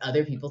expect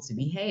other people to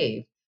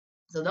behave.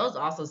 So those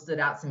also stood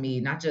out to me,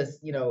 not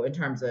just, in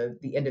terms of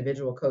the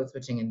individual code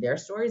switching in their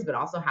stories, but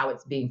also how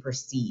it's being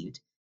perceived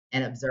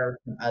and observed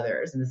from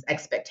others and this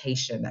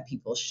expectation that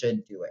people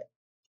should do it.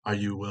 Are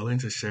you willing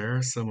to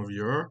share some of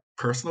your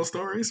personal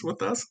stories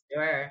with us?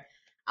 Sure.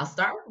 I'll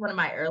start with one of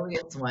my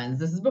earliest ones.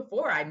 This is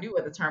before I knew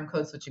what the term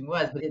code switching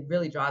was, but it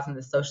really draws in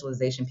the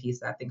socialization piece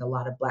that I think a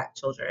lot of Black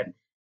children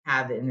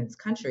have in this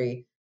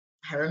country.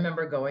 I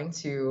remember going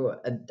to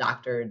a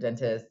doctor,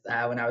 dentist,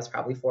 when I was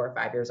probably 4 or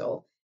 5 years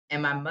old.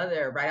 And my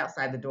mother, right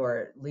outside the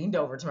door, leaned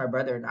over to my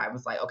brother and I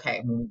was like,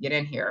 okay, when we get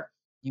in here,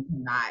 you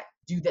cannot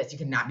do this. You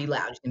cannot be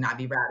loud. You cannot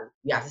be rowdy.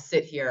 You have to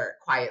sit here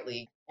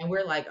quietly. And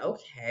we're like,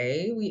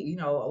 okay,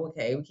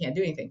 okay, we can't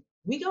do anything.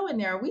 We go in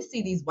there and we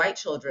see these white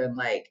children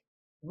like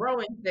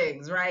throwing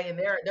things, right? And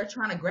they're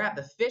trying to grab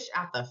the fish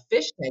out the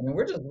fish tank. And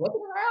we're just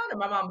looking around. And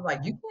my mom's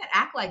like, you can't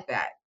act like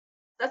that.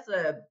 That's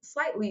a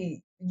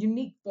slightly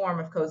unique form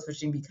of code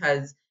switching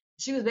because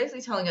she was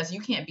basically telling us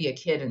you can't be a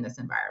kid in this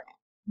environment.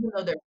 Even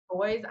though they're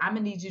toys, I'm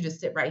gonna need you to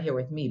sit right here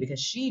with me because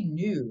she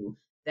knew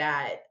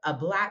that a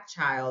Black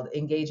child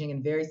engaging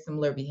in very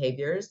similar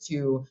behaviors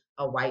to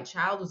a white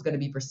child was going to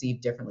be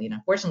perceived differently. And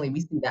unfortunately,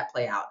 we see that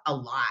play out a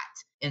lot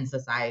in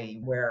society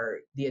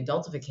where the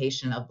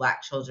adultification of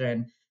Black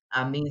children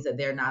means that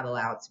they're not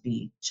allowed to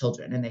be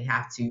children and they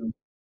have to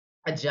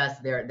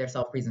adjust their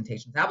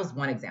self-presentation. That was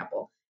one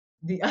example.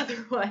 The other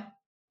one,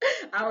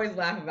 I always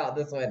laugh about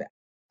this one.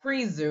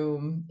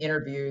 Pre-Zoom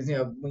interviews,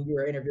 when you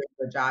were interviewing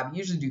for a job, you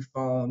usually do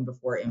phone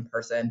before in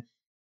person.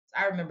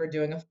 So I remember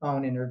doing a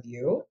phone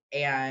interview,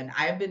 and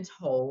I've been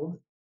told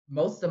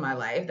most of my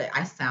life that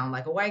I sound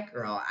like a white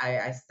girl.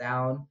 I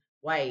sound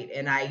white.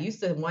 And I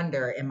used to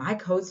wonder, am I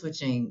code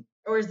switching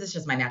or is this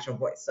just my natural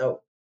voice? So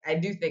I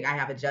do think I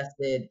have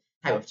adjusted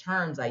type of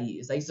terms I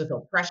use. I used to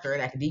feel pressure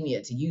in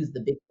academia to use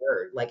the big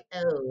word, like,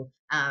 oh,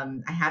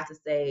 I have to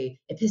say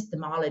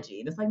epistemology.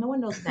 And it's like, no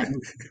one knows what that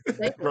means.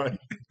 Say it, Right.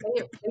 say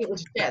it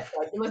with your chest.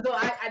 Like, so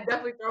I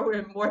definitely throw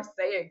in more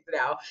sayings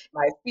now in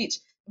my speech.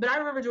 But I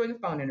remember doing a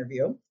phone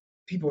interview.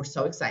 People were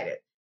so excited.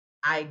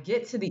 I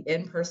get to the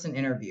in-person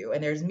interview,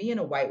 and there's me and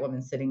a white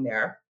woman sitting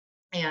there.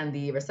 And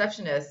the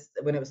receptionist,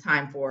 when it was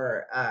time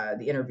for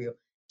the interview,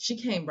 she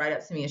came right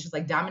up to me and she's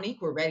like,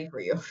 Dominique, we're ready for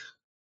you.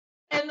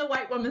 And the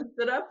white woman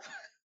stood up.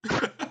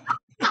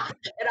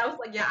 And I was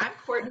like, yeah, I'm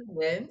Courtney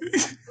Lynn.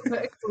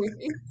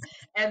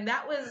 And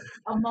that was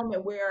a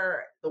moment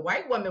where the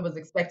white woman was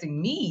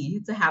expecting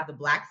me to have the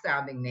black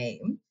sounding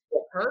name. They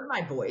heard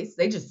my voice.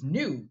 They just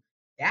knew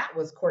that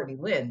was Courtney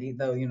Lynn,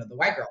 the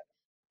white girl.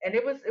 And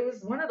it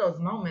was one of those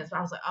moments where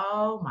I was like,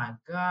 oh my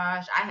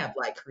gosh, I have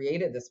like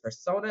created this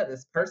persona,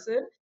 this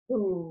person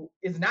who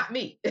is not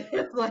me.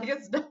 It's like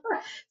it's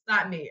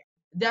not me.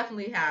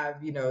 Definitely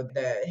have,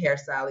 the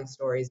hairstyling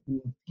stories,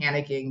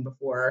 panicking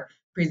before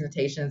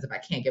presentations if I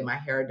can't get my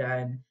hair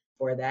done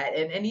for that.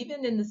 And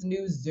even in this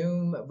new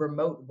Zoom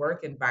remote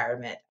work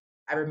environment,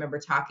 I remember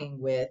talking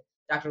with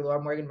Dr.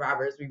 Laura Morgan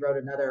Roberts. We wrote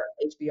another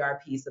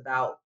HBR piece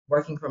about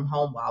working from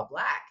home while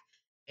Black.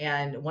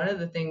 And one of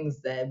the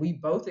things that we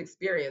both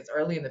experienced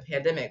early in the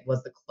pandemic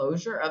was the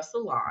closure of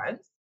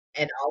salons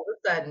and all of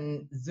a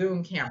sudden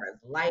Zoom cameras,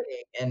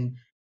 lighting, and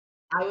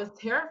I was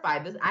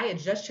terrified. I had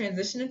just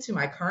transitioned into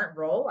my current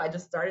role. I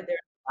just started there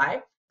in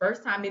July.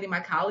 First time meeting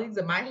my colleagues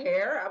and my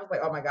hair. I was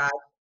like, oh my God,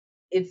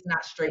 it's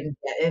not straightened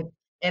yet.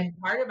 And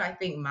part of, I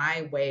think,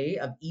 my way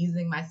of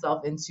easing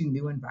myself into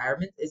new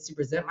environments is to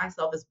present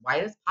myself as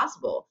white as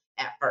possible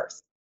at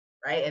first,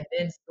 right? And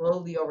then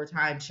slowly over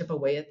time chip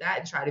away at that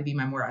and try to be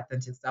my more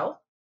authentic self.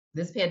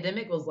 This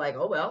pandemic was like,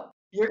 oh well,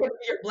 you're gonna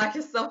be your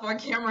blackest self on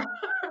camera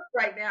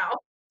right now.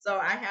 So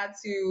I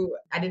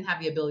didn't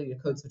have the ability to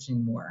code switch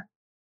anymore.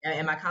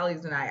 And my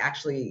colleagues and I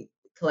actually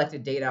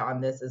collected data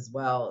on this as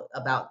well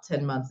about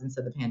 10 months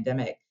into the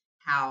pandemic,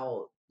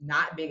 how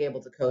not being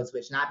able to code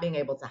switch, not being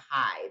able to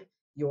hide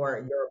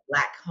your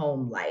Black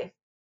home life,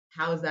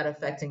 how is that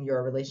affecting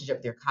your relationship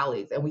with your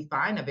colleagues? And we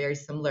find a very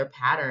similar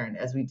pattern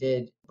as we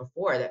did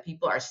before, that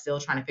people are still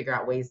trying to figure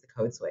out ways to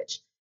code switch,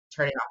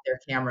 turning off their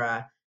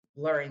camera,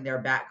 blurring their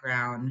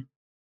background,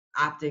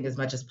 opting as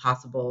much as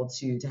possible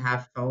to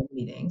have phone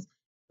meetings,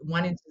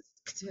 wanting to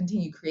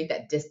continue to create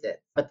that distance,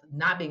 but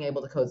not being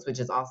able to code switch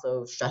is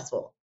also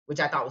stressful, which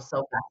I thought was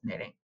so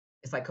fascinating.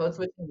 It's like code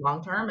switching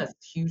long term has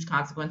huge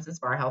consequences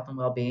for our health and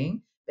well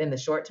being. But in the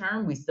short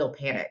term, we still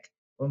panic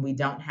when we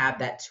don't have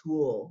that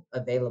tool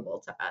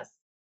available to us.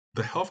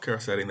 The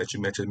healthcare setting that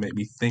you mentioned made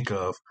me think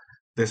of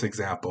this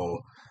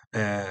example,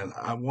 and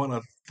I want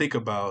to think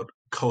about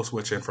code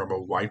switching from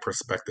a white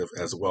perspective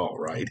as well,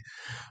 right?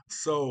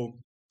 So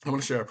I'm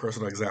going to share a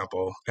personal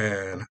example,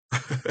 and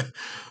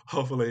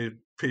hopefully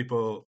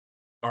people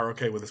are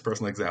okay with this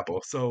personal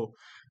example. So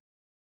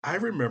I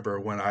remember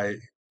one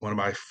of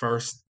my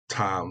first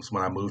times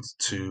when I moved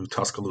to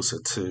Tuscaloosa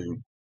to,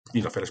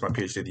 finish my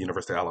PhD at the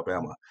University of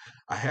Alabama,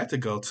 I had to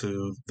go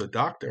to the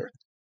doctor,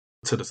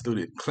 to the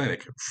student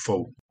clinic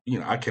for,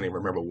 I can't even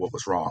remember what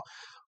was wrong,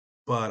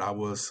 but I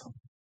was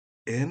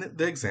in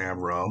the exam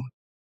room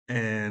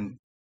and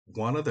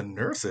one of the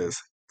nurses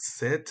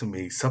said to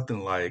me something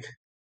like,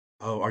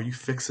 oh, are you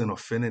fixing or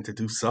finna to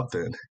do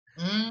something?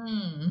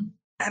 Mm.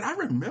 And I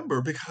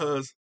remember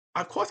because,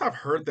 of course, I've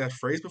heard that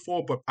phrase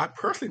before, but I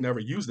personally never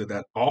used it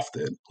that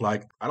often.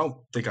 Like, I don't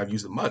think I've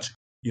used it much,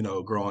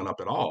 growing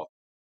up at all.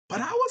 But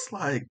I was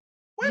like,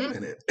 wait a Mm.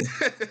 minute.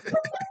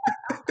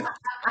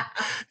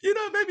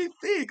 It made me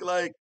think,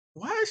 like,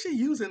 why is she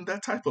using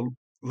that type of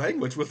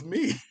language with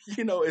me?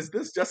 Is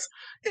this just,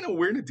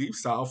 we're in the deep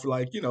South,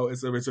 like,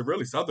 it's a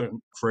really Southern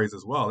phrase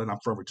as well. And I'm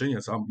from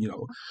Virginia, so I'm,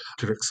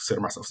 consider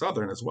myself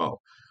Southern as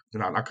well.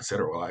 Not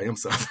consider, well, I am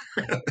Southern,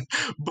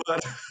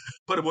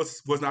 but it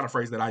was not a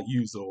phrase that I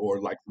used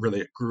or like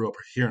really grew up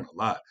hearing a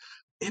lot.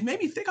 It made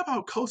me think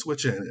about code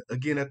switching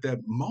again at that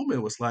moment.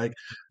 It was like,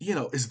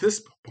 is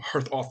this her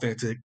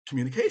authentic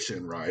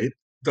communication, right?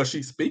 Does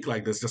she speak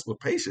like this just with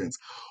patience?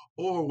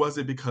 Or was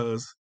it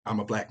because I'm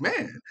a Black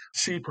man?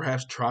 She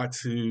perhaps tried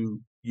to,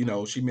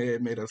 she may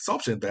have made an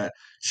assumption that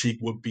she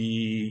would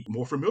be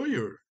more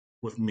familiar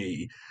with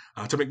me,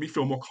 to make me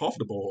feel more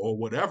comfortable or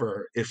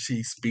whatever if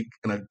she speak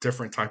in a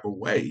different type of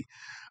way.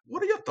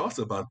 What are your thoughts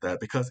about that?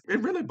 Because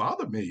it really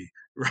bothered me,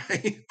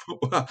 right?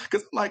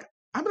 Because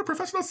I'm in a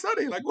professional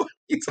setting. Like, what are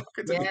you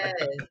talking to me like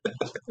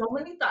Yes. So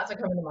many thoughts are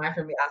coming to mind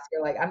for me,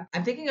 Oscar. Like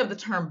I'm thinking of the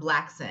term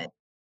Black scent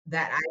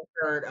that I've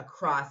heard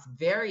across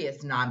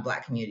various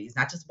non-Black communities,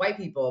 not just white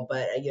people,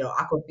 but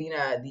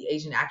Aquafina, the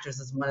Asian actress,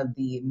 is one of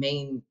the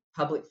main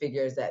public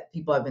figures that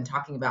people have been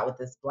talking about with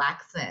this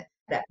Black scent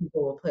that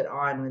people will put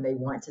on when they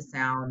want to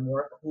sound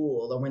more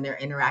cool or when they're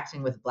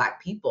interacting with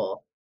Black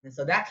people. And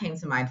so that came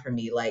to mind for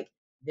me. Like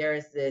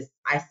there's this,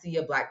 I see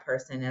a Black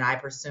person and I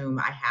presume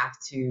I have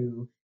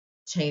to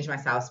change my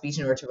style of speech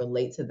in order to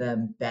relate to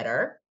them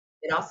better.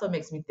 It also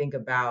makes me think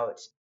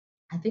about,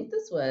 I think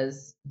this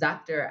was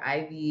Dr.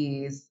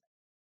 Ivy's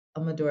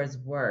Amador's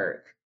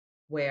work.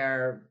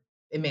 where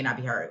it may not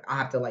be her. I'll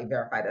have to like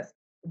verify this.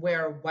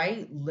 Where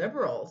white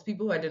liberals,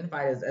 people who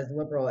identify as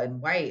liberal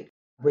and white,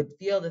 would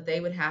feel that they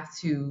would have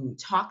to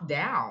talk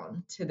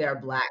down to their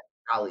Black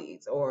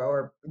colleagues,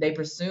 or they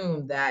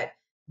presume that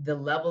the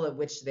level at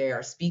which they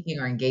are speaking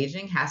or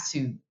engaging has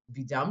to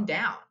be dumbed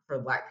down for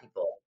Black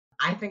people.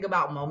 I think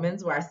about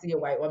moments where I see a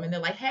white woman, they're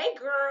like, "Hey,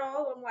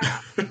 girl."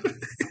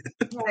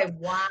 I'm like,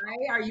 why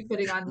are you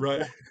putting on Right.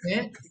 this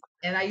accent?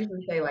 And I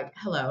usually say like,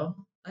 "Hello."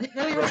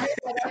 Right.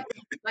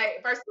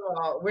 Like, first of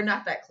all, we're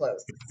not that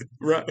close.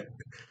 Right.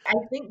 I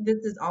think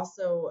this is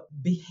also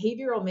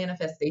behavioral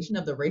manifestation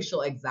of the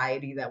racial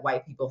anxiety that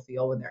white people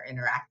feel when they're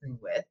interacting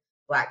with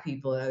Black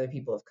people and other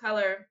people of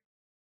color.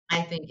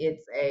 I think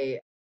it's a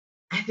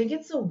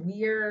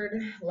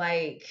weird,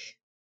 like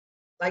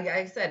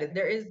I said,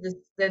 there is this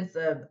sense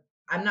of,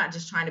 I'm not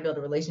just trying to build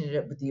a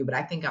relationship with you, but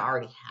I think I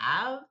already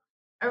have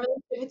a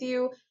relationship with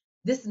you.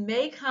 This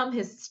may come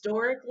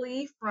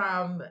historically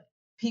from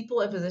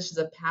people in positions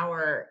of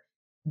power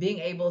being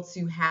able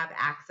to have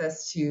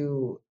access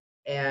to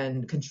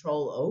and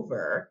control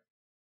over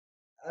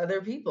other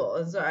people.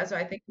 And so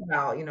I think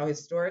about,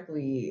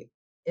 historically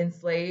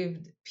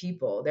enslaved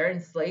people, their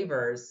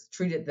enslavers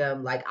treated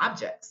them like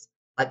objects,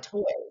 like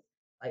toys.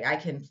 Like, I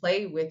can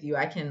play with you.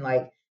 I can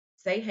like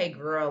say, "Hey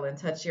girl," and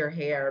touch your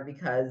hair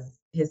because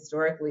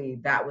historically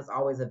that was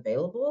always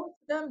available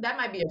to them. That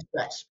might be a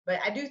stretch, but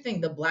I do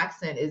think the Black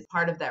scent is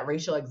part of that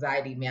racial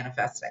anxiety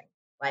manifesting.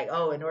 Like,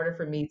 oh, in order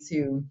for me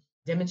to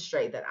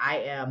demonstrate that I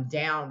am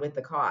down with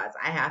the cause,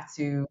 I have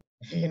to,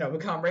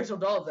 become Rachel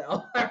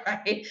Dolezal,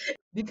 right?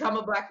 Become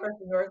a Black person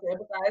in order to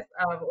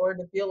empathize, or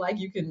to feel like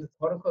you can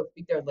quote unquote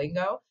speak their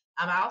lingo.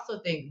 I also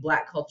think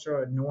Black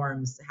cultural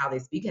norms, how they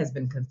speak, has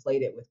been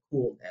conflated with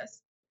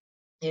coolness.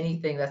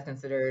 Anything that's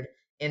considered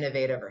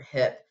innovative or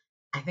hip.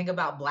 I think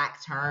about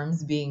Black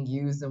terms being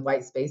used in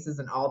white spaces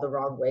in all the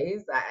wrong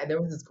ways.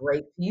 There was this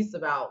great piece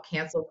about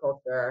cancel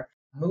culture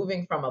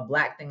moving from a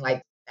Black thing.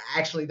 Like,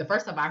 actually, the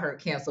first time I heard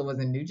cancel was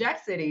in New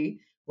Jack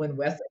City when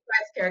Wesley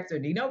Snipes' character,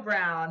 Nino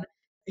Brown,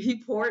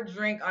 he poured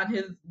drink on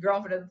his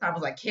girlfriend at the time,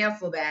 was like,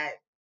 "Cancel that."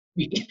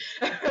 So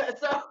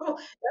that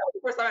was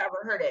the first time I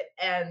ever heard it.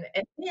 And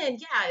then,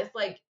 yeah, it's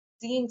like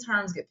seeing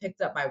terms get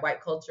picked up by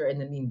white culture and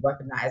then being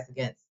weaponized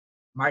against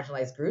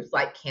marginalized groups,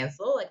 like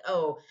cancel, like,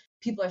 "Oh,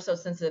 people are so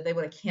sensitive, they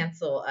want to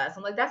cancel us."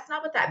 I'm like, that's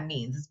not what that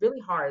means. It's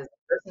really hard as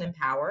a person in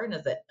power and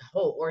as a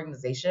whole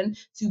organization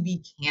to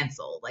be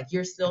canceled. Like,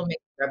 you're still making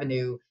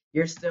revenue,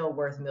 you're still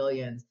worth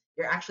millions.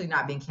 You're actually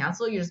not being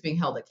canceled, you're just being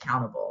held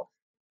accountable.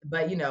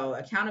 But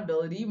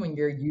accountability, when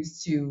you're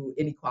used to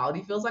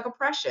inequality, feels like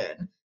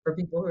oppression for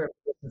people who are in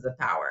positions of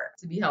power,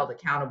 to be held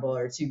accountable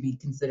or to be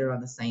considered on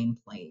the same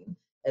plane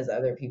as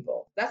other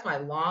people. That's my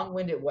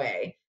long-winded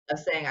way of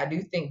saying I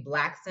do think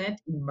Black scent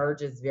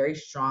emerges very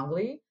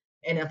strongly.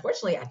 And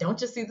unfortunately, I don't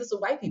just see this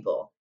with white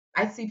people.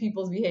 I see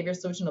people's behavior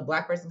switch when a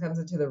Black person comes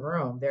into the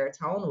room. Their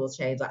tone will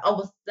change. Like, "Oh,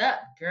 what's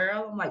up,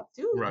 girl?" I'm like,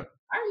 "Dude, Right.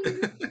 are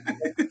you?"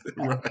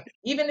 Right.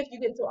 Even if you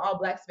get to all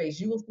Black space,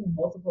 you will see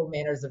multiple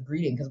manners of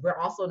greeting because we're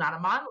also not a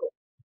monolith,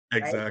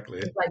 right? Exactly.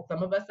 It's like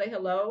some of us say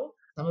hello,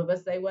 some of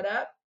us say what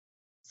up,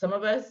 some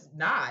of us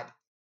nod,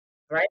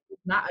 right?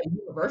 It's not a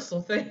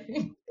universal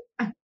thing.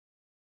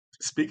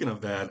 Speaking of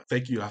that,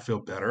 thank you. I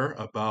feel better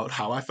about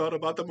how I felt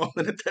about the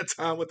moment at that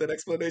time with that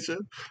explanation.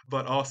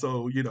 But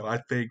also, I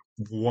think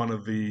one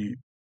of the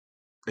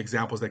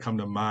examples that come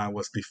to mind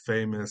was the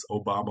famous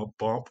Obama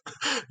bump,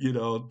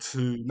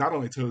 to not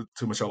only to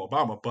Michelle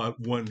Obama, but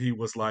when he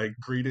was like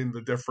greeting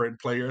the different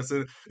players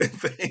and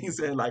things,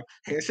 and like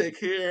handshake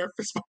here,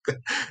 fist bump there.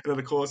 And then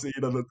of course, the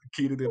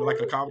Keita did like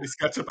a comedy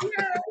sketch about it.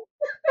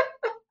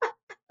 Yeah.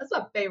 That's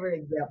my favorite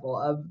example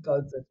of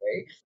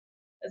Codeswitching.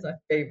 That's my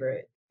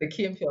favorite. The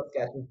Key and Peele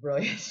sketch was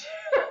brilliant.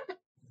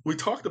 We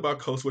talked about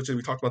code switching,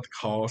 we talked about the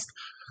cost.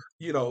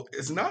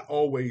 It's not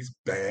always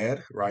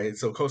bad, right?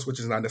 So code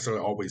switching is not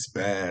necessarily always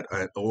bad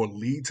or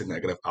lead to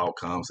negative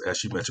outcomes,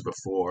 as you mentioned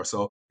before.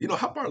 So,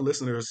 help our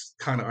listeners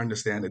kind of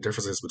understand the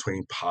differences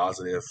between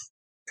positive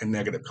and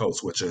negative code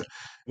switching.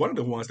 One of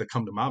the ones that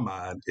come to my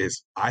mind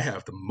is I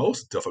have the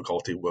most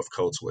difficulty with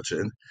code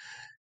switching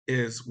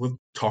is with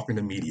talking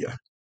to media.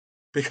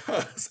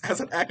 Because as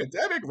an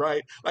academic,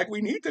 right, like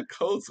we need to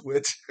code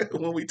switch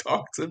when we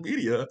talk to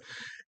media.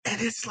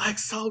 And it's like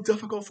so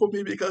difficult for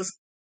me because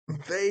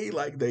they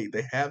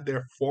have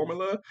their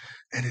formula,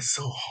 and it's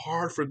so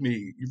hard for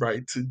me,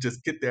 right, to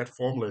just get that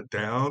formula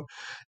down.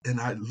 And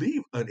I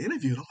leave an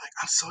interview and I'm like,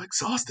 I'm so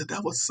exhausted.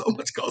 That was so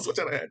much code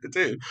switching I had to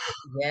do.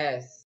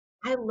 Yes.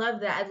 I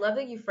love that. I love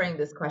that you framed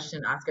this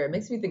question, Oscar. It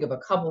makes me think of a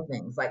couple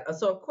things. Like,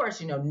 so of course,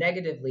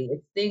 negatively,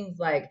 it's things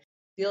like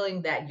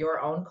feeling that your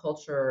own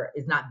culture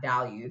is not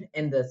valued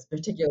in this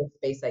particular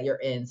space that you're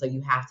in, so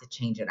you have to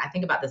change it. I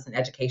think about this in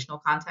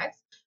educational context,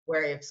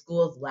 where if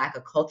schools lack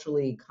a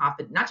culturally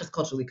competent, not just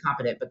culturally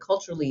competent, but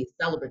culturally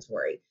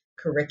celebratory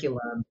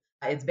curriculum,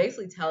 it's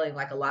basically telling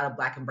like a lot of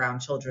Black and brown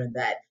children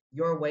that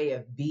your way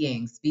of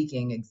being,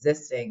 speaking,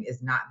 existing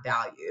is not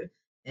valued.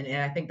 And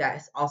I think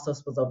that also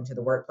spills over to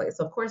the workplace.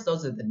 So of course,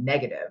 those are the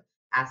negative.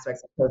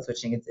 aspects of code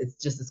switching. It's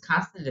just this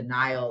constant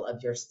denial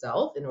of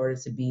yourself in order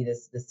to be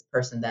this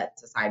person that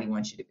society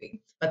wants you to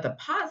be. But the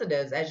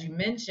positives, as you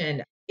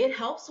mentioned, it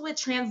helps with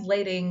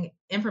translating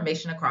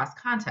information across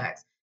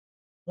context.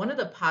 One of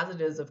the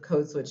positives of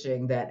code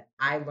switching that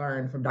I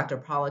learned from Dr.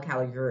 Paula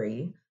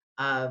Caliguri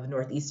of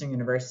Northeastern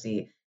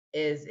University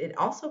is it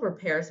also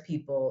prepares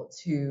people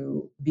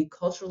to be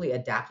culturally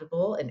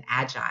adaptable and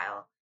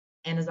agile.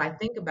 And as I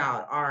think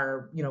about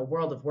our,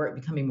 world of work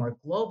becoming more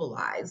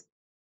globalized,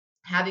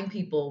 having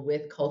people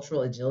with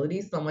cultural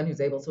agility, someone who's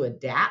able to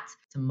adapt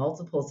to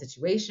multiple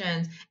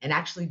situations and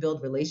actually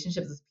build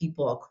relationships with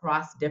people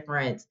across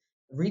different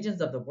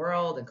regions of the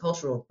world and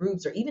cultural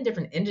groups or even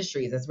different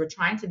industries as we're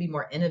trying to be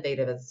more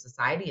innovative as a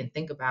society and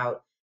think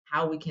about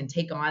how we can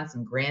take on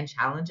some grand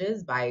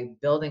challenges by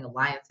building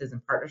alliances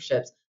and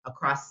partnerships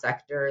across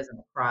sectors and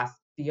across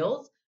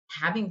fields.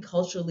 Having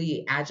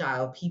culturally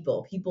agile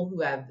people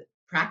who have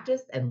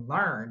practiced and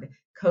learned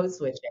code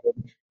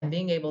switching and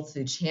being able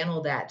to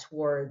channel that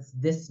towards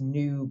this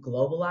new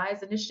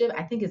globalized initiative,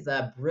 I think is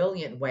a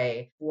brilliant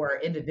way for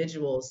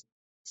individuals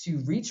to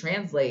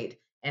retranslate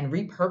and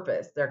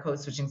repurpose their code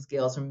switching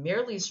skills from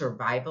merely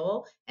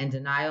survival and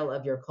denial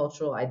of your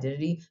cultural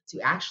identity to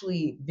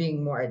actually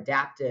being more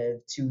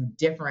adaptive to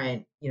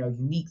different,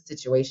 unique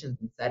situations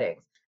and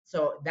settings.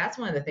 So that's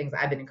one of the things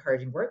I've been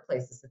encouraging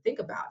workplaces to think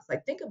about. It's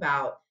like, think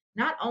about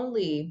not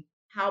only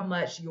how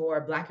much your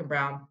Black and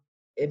Brown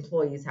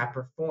employees have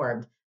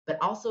performed, but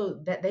also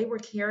that they were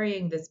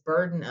carrying this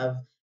burden of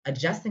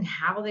adjusting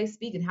how they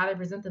speak and how they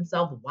present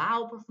themselves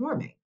while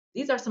performing.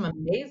 These are some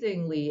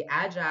amazingly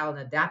agile and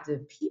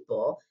adaptive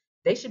people.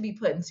 They should be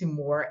put into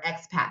more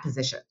expat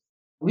positions.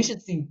 We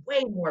should see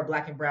way more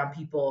Black and Brown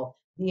people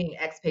being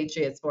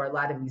expatriates for a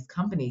lot of these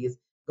companies,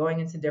 going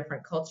into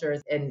different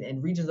cultures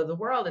and regions of the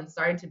world and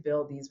starting to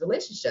build these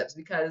relationships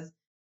because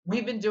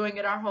we've been doing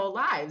it our whole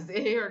lives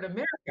here in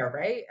America,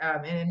 right?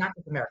 And not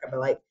just America, but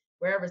like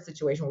wherever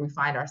situation where we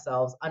find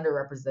ourselves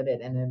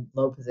underrepresented and in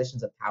low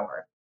positions of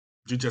power.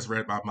 You just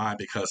read my mind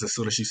because as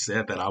soon as you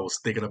said that, I was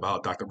thinking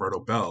about Dr.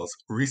 Myrtle Bell's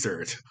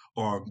research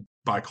on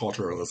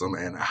biculturalism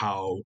and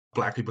how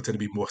Black people tend to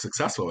be more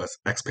successful as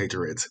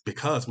expatriates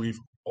because we've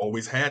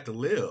always had to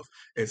live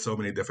in so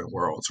many different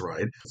worlds,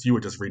 right? So you were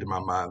just reading my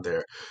mind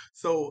there.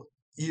 So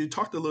you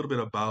talked a little bit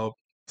about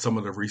some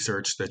of the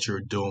research that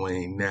you're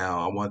doing now.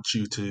 I want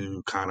you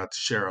to kind of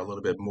share a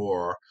little bit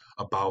more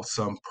about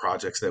some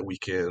projects that we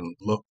can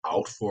look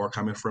out for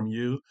coming from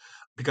you.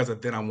 Because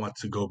then I want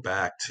to go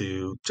back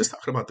to just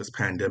talking about this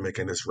pandemic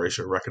and this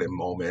racial reckoning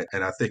moment.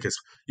 And I think it's,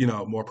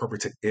 more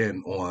appropriate to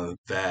end on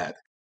that.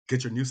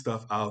 Get your new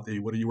stuff out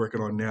there. What are you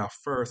working on now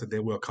first? And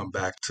then we'll come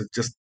back to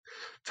just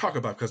talk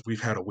about, because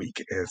we've had a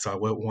week. And so I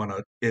would want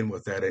to end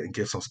with that and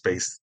give some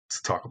space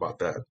to talk about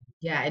that.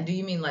 Yeah. And do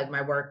you mean like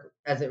my work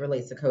as it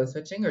relates to code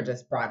switching or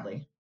just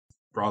broadly?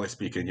 Broadly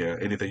speaking, yeah.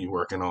 Anything you're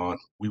working on,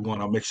 we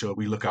want to make sure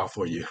we look out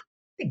for you.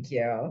 Thank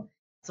you.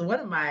 So one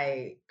of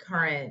my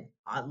current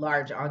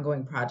large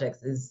ongoing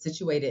projects is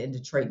situated in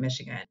Detroit,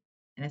 Michigan.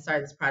 And I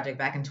started this project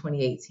back in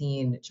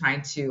 2018,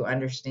 trying to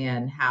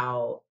understand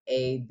how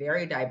a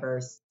very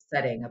diverse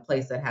setting, a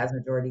place that has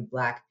majority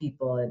Black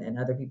people and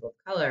other people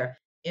of color,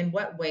 in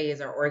what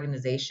ways are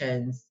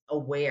organizations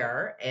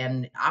aware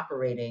and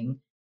operating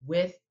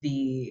with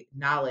the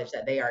knowledge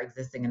that they are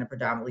existing in a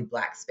predominantly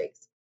Black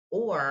space?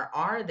 Or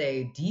are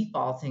they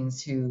defaulting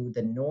to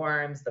the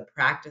norms, the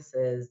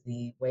practices,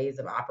 the ways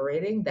of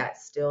operating that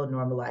still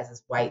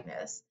normalizes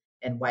whiteness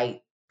and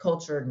white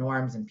culture,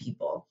 norms, and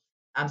people?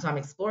 So I'm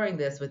exploring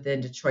this within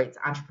Detroit's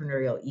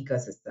entrepreneurial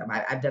ecosystem.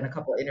 I've done a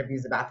couple of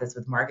interviews about this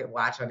with Market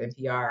Watch on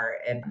NPR,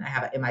 and I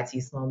have an MIT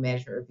Sloan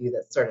Management Review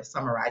that sort of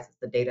summarizes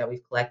the data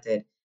we've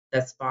collected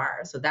thus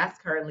far. So that's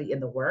currently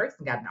in the works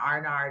and got an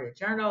R&R in a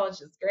journal,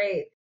 which is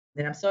great.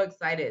 And I'm so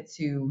excited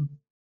to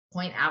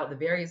point out the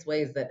various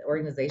ways that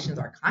organizations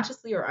are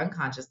consciously or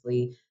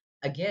unconsciously,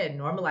 again,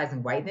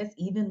 normalizing whiteness,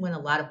 even when a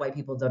lot of white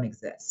people don't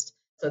exist.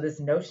 So this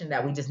notion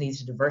that we just need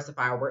to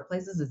diversify our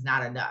workplaces is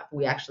not enough.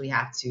 We actually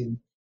have to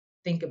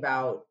think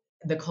about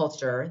the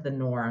culture, the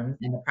norms,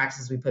 and the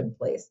practices we put in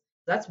place.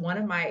 That's one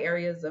of my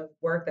areas of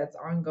work that's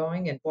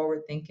ongoing and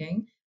forward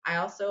thinking. I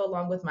also,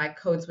 along with my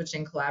code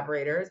switching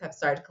collaborators, have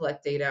started to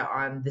collect data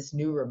on this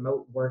new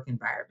remote work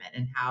environment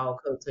and how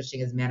code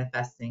switching is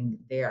manifesting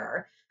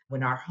there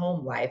when our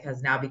home life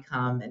has now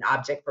become an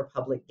object for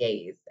public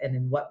gaze, and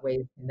in what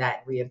ways can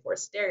that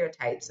reinforce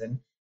stereotypes and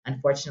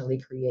unfortunately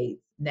create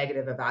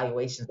negative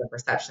evaluations and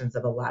perceptions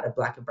of a lot of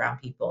Black and Brown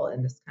people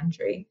in this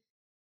country.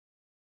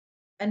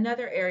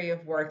 Another area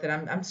of work that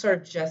I'm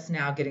sort of just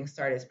now getting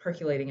started, is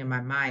percolating in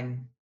my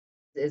mind,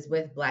 is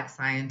with Black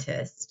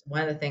scientists.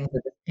 One of the things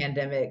that this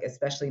pandemic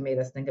especially made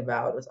us think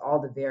about was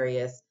all the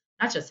various,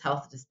 not just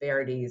health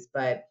disparities,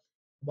 but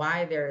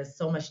why there is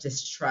so much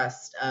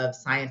distrust of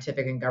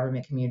scientific and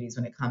government communities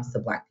when it comes to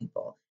Black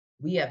people.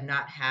 We have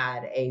not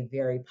had a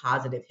very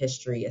positive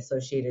history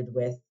associated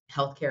with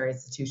healthcare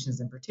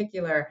institutions in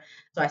particular.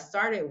 So I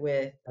started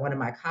with one of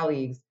my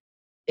colleagues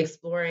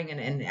exploring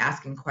and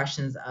asking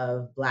questions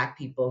of Black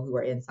people who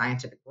are in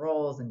scientific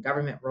roles and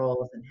government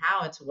roles, and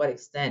how and to what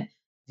extent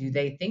do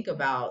they think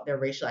about their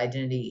racial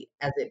identity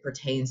as it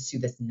pertains to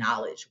this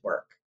knowledge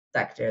work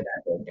sector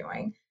that they're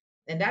doing.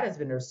 And that has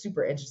been a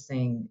super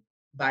interesting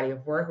body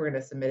of work. We're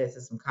going to submit it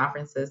to some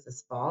conferences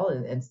this fall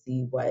and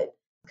see what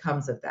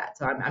comes of that.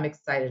 So I'm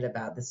excited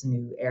about this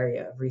new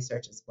area of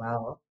research as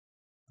well.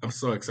 I'm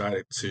so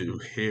excited to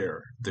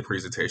hear the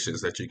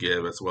presentations that you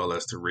give as well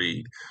as to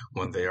read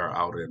when they are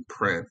out in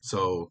print.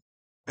 So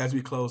as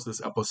we close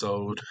this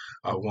episode,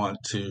 I want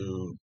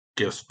to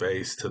give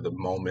space to the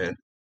moment.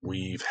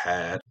 We've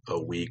had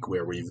a week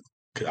where we've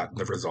gotten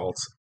the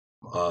results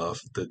of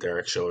the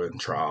Derek Chauvin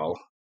trial,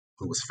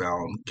 who was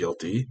found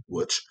guilty,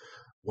 which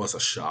was a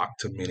shock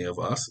to many of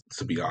us,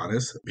 to be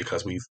honest,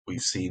 because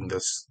we've seen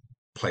this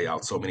play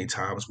out so many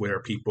times where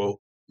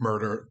people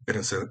murder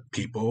innocent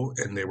people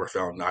and they were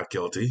found not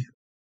guilty.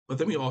 But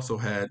then we also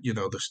had,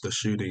 the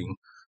shooting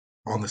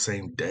on the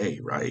same day,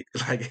 right?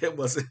 Like it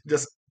wasn't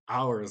just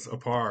hours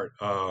apart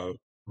of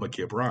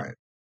Ma'Khia Bryant.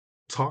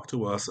 Talk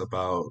to us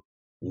about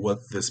what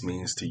this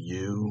means to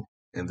you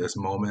in this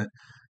moment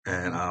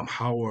and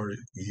how are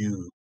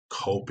you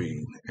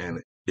coping?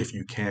 And if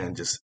you can,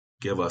 just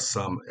give us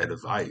some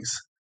advice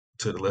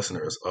to the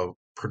listeners of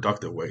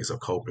productive ways of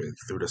coping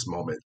through this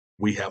moment.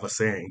 We have a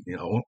saying,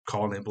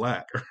 calling in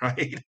Black,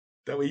 right?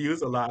 That we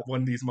use a lot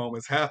when these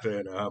moments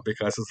happen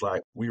because it's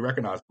like we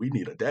recognize we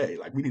need a day.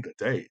 Like we need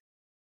a day.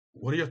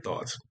 What are your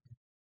thoughts?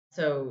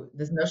 So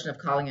this notion of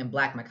calling in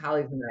Black, my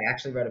colleagues and I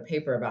actually wrote a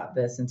paper about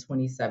this in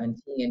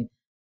 2017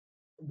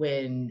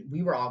 when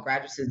we were all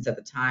graduate students at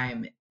the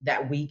time.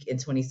 That week in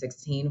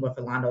 2016 when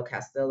Philando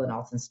Castile and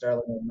Alton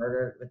Sterling were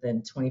murdered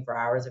within 24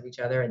 hours of each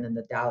other, and then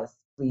the Dallas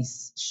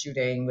police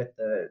shooting with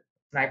the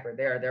sniper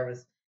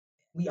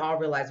we all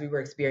realized we were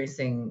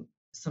experiencing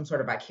some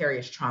sort of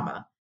vicarious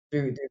trauma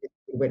through the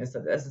witness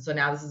of this. And so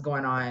now this is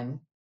going on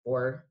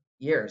for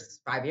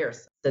 5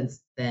 years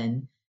since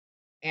then.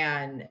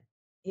 And,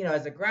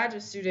 as a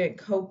graduate student,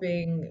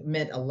 coping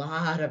meant a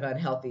lot of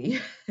unhealthy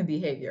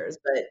behaviors.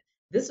 But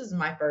this was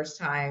my first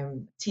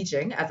time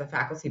teaching as a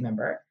faculty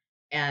member.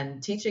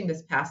 And teaching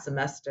this past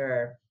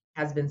semester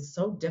has been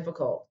so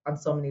difficult on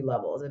so many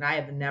levels. And I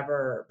have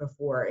never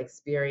before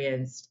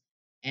experienced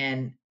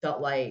and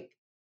felt like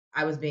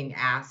I was being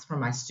asked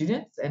from my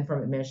students and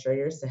from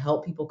administrators to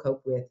help people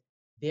cope with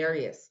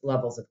various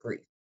levels of grief.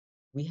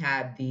 We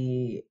had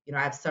I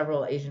have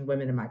several Asian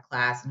women in my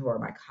class and who are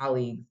my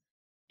colleagues.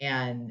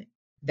 And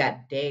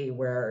that day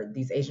where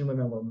these Asian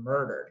women were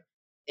murdered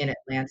in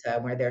Atlanta,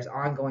 where there's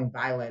ongoing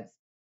violence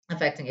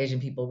affecting Asian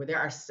people, where there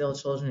are still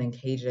children in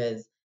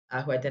cages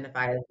who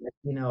identify as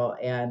Latino,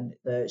 and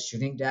the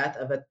shooting death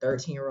of a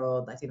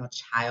 13-year-old Latino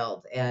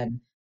child. And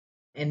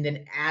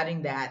then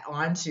adding that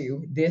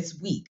onto this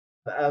week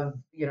of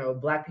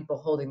Black people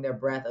holding their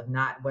breath of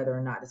not whether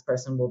or not this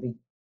person will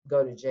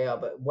go to jail,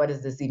 but what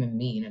does this even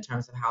mean in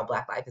terms of how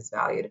Black life is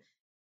valued?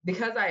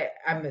 Because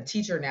I'm a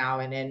teacher now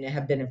and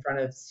have been in front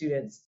of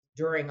students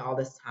during all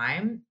this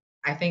time,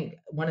 I think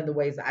one of the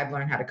ways that I've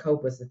learned how to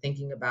cope was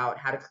thinking about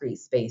how to create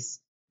space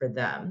for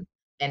them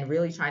and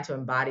really trying to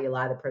embody a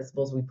lot of the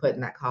principles we put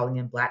in that Calling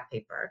in Black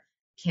paper,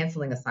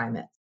 canceling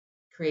assignments,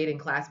 creating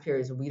class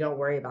periods where we don't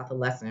worry about the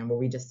lesson, where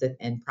we just sit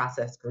and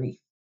process grief,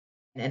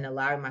 and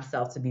allowing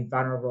myself to be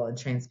vulnerable and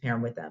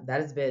transparent with them.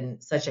 That has been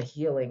such a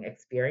healing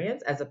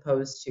experience, as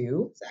opposed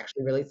to, it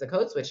actually relates to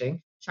code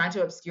switching, trying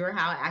to obscure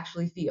how I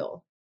actually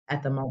feel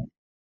at the moment.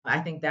 I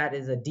think that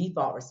is a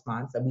default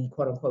response, that we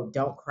quote unquote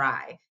don't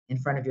cry in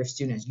front of your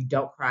students. You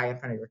don't cry in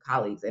front of your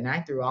colleagues. And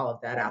I threw all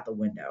of that out the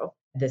window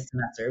this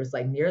semester. It was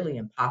like nearly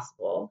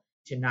impossible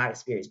to not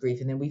experience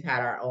grief. And then we've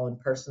had our own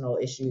personal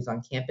issues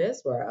on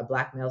campus where a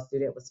Black male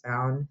student was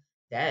found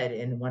dead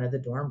in one of the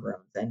dorm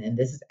rooms. And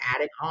this is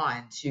added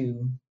on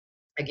to,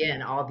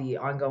 again, all the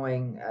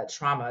ongoing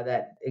trauma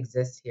that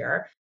exists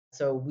here.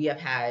 So we have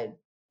had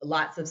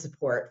lots of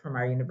support from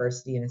our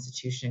university and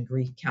institution,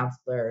 grief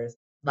counselors,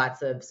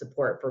 lots of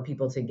support for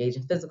people to engage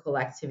in physical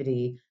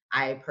activity.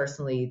 I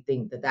personally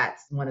think that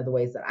that's one of the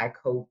ways that I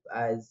cope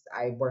as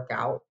I work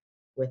out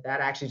with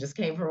that. I actually just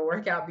came from a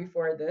workout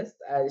before this.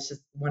 It's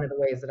just one of the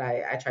ways that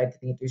I tried to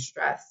think through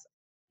stress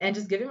and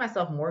just giving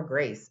myself more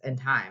grace and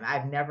time.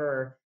 I've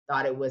never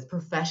thought it was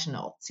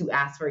professional to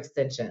ask for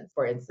extensions,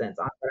 for instance,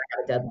 on what I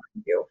have a deadline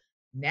to do.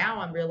 Now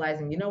I'm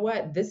realizing, you know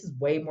what, this is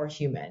way more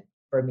human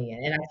for me.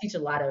 And I teach a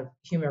lot of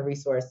human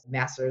resource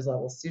master's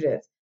level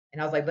students.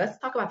 And I was like, let's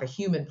talk about the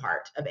human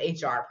part of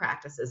HR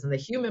practices. And the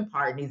human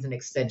part needs an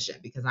extension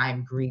because I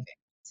am grieving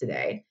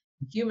today.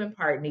 The human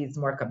part needs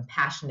more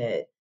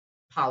compassionate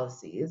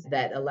policies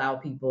that allow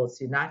people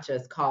to not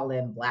just call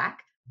in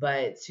Black,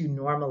 but to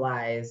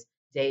normalize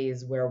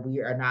days where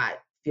we are not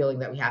feeling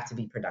that we have to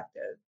be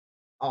productive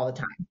all the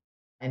time,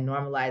 and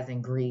normalizing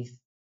grief,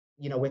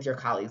 with your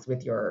colleagues,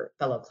 with your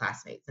fellow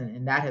classmates.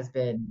 And that has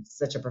been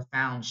such a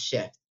profound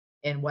shift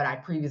in what I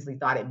previously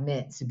thought it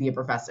meant to be a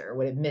professor,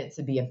 what it meant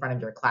to be in front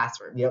of your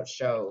classroom. You don't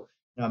show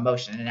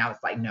emotion. And now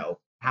it's like, no,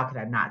 how could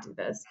I not do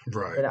this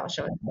without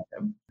showing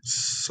them?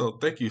 So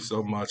thank you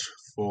so much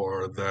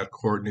for that,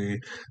 Courtney.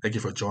 Thank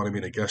you for joining me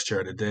in the guest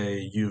chair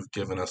today. You've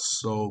given us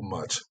so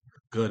much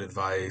good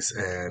advice,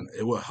 and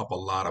it will help a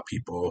lot of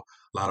people,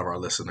 a lot of our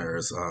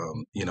listeners.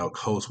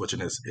 Code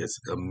switching is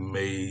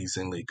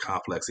amazingly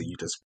complex, and you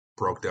just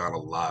broke down a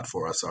lot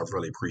for us. So I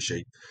really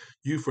appreciate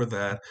you for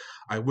that.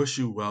 I wish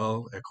you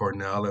well at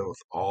Cornell and with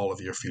all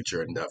of your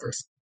future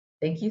endeavors.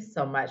 Thank you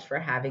so much for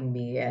having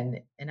me.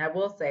 And I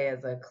will say,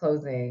 as a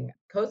closing,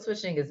 code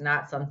switching is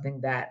not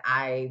something that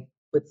I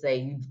would say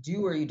you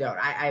do or you don't.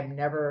 I've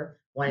never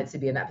wanted to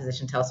be in that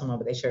position, tell someone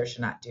what they should or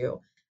should not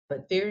do.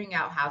 But figuring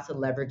out how to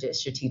leverage it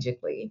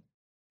strategically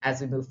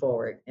as we move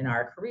forward in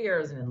our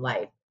careers and in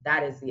life,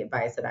 that is the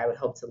advice that I would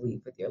hope to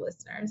leave with your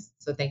listeners.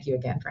 So thank you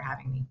again for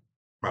having me.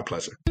 My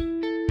pleasure.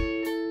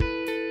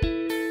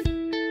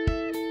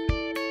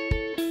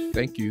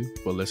 Thank you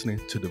for listening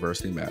to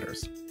Diversity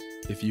Matters.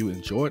 If you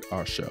enjoyed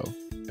our show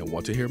and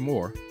want to hear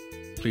more,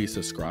 please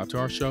subscribe to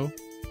our show,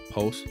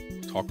 post,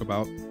 talk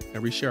about,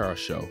 and reshare our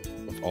show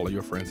with all of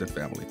your friends and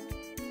family.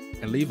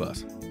 And leave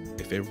us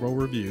a favorable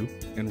review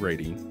and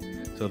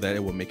rating so that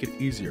it will make it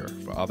easier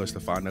for others to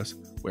find us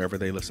wherever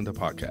they listen to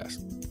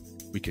podcasts.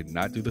 We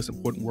cannot do this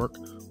important work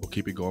or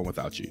keep it going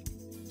without you,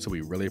 so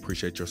we really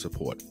appreciate your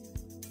support.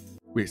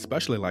 We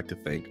especially like to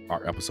thank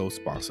our episode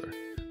sponsor,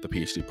 the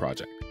PhD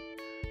Project.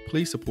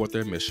 Please support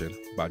their mission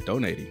by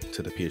donating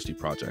to the PhD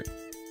Project.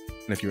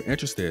 And if you're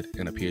interested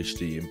in a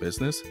PhD in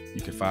business,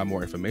 you can find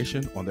more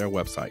information on their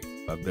website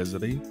by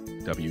visiting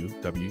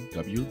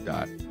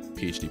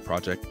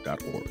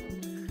www.phdproject.org.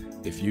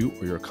 If you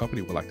or your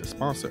company would like to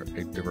sponsor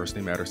a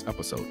Diversity Matters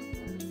episode,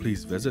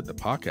 please visit the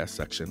podcast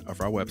section of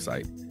our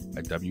website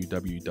at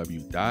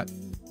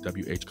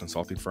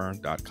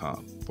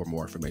www.whconsultingfirm.com for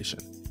more information.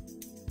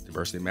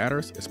 Diversity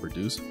Matters is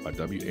produced by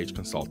WH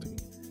Consulting,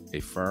 a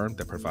firm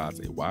that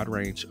provides a wide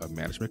range of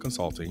management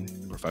consulting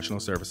and professional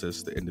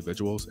services to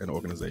individuals and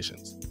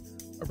organizations.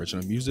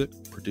 Original music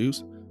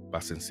produced by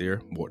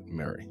Sincere Morton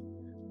Mary.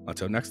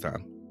 Until next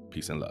time,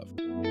 peace and love.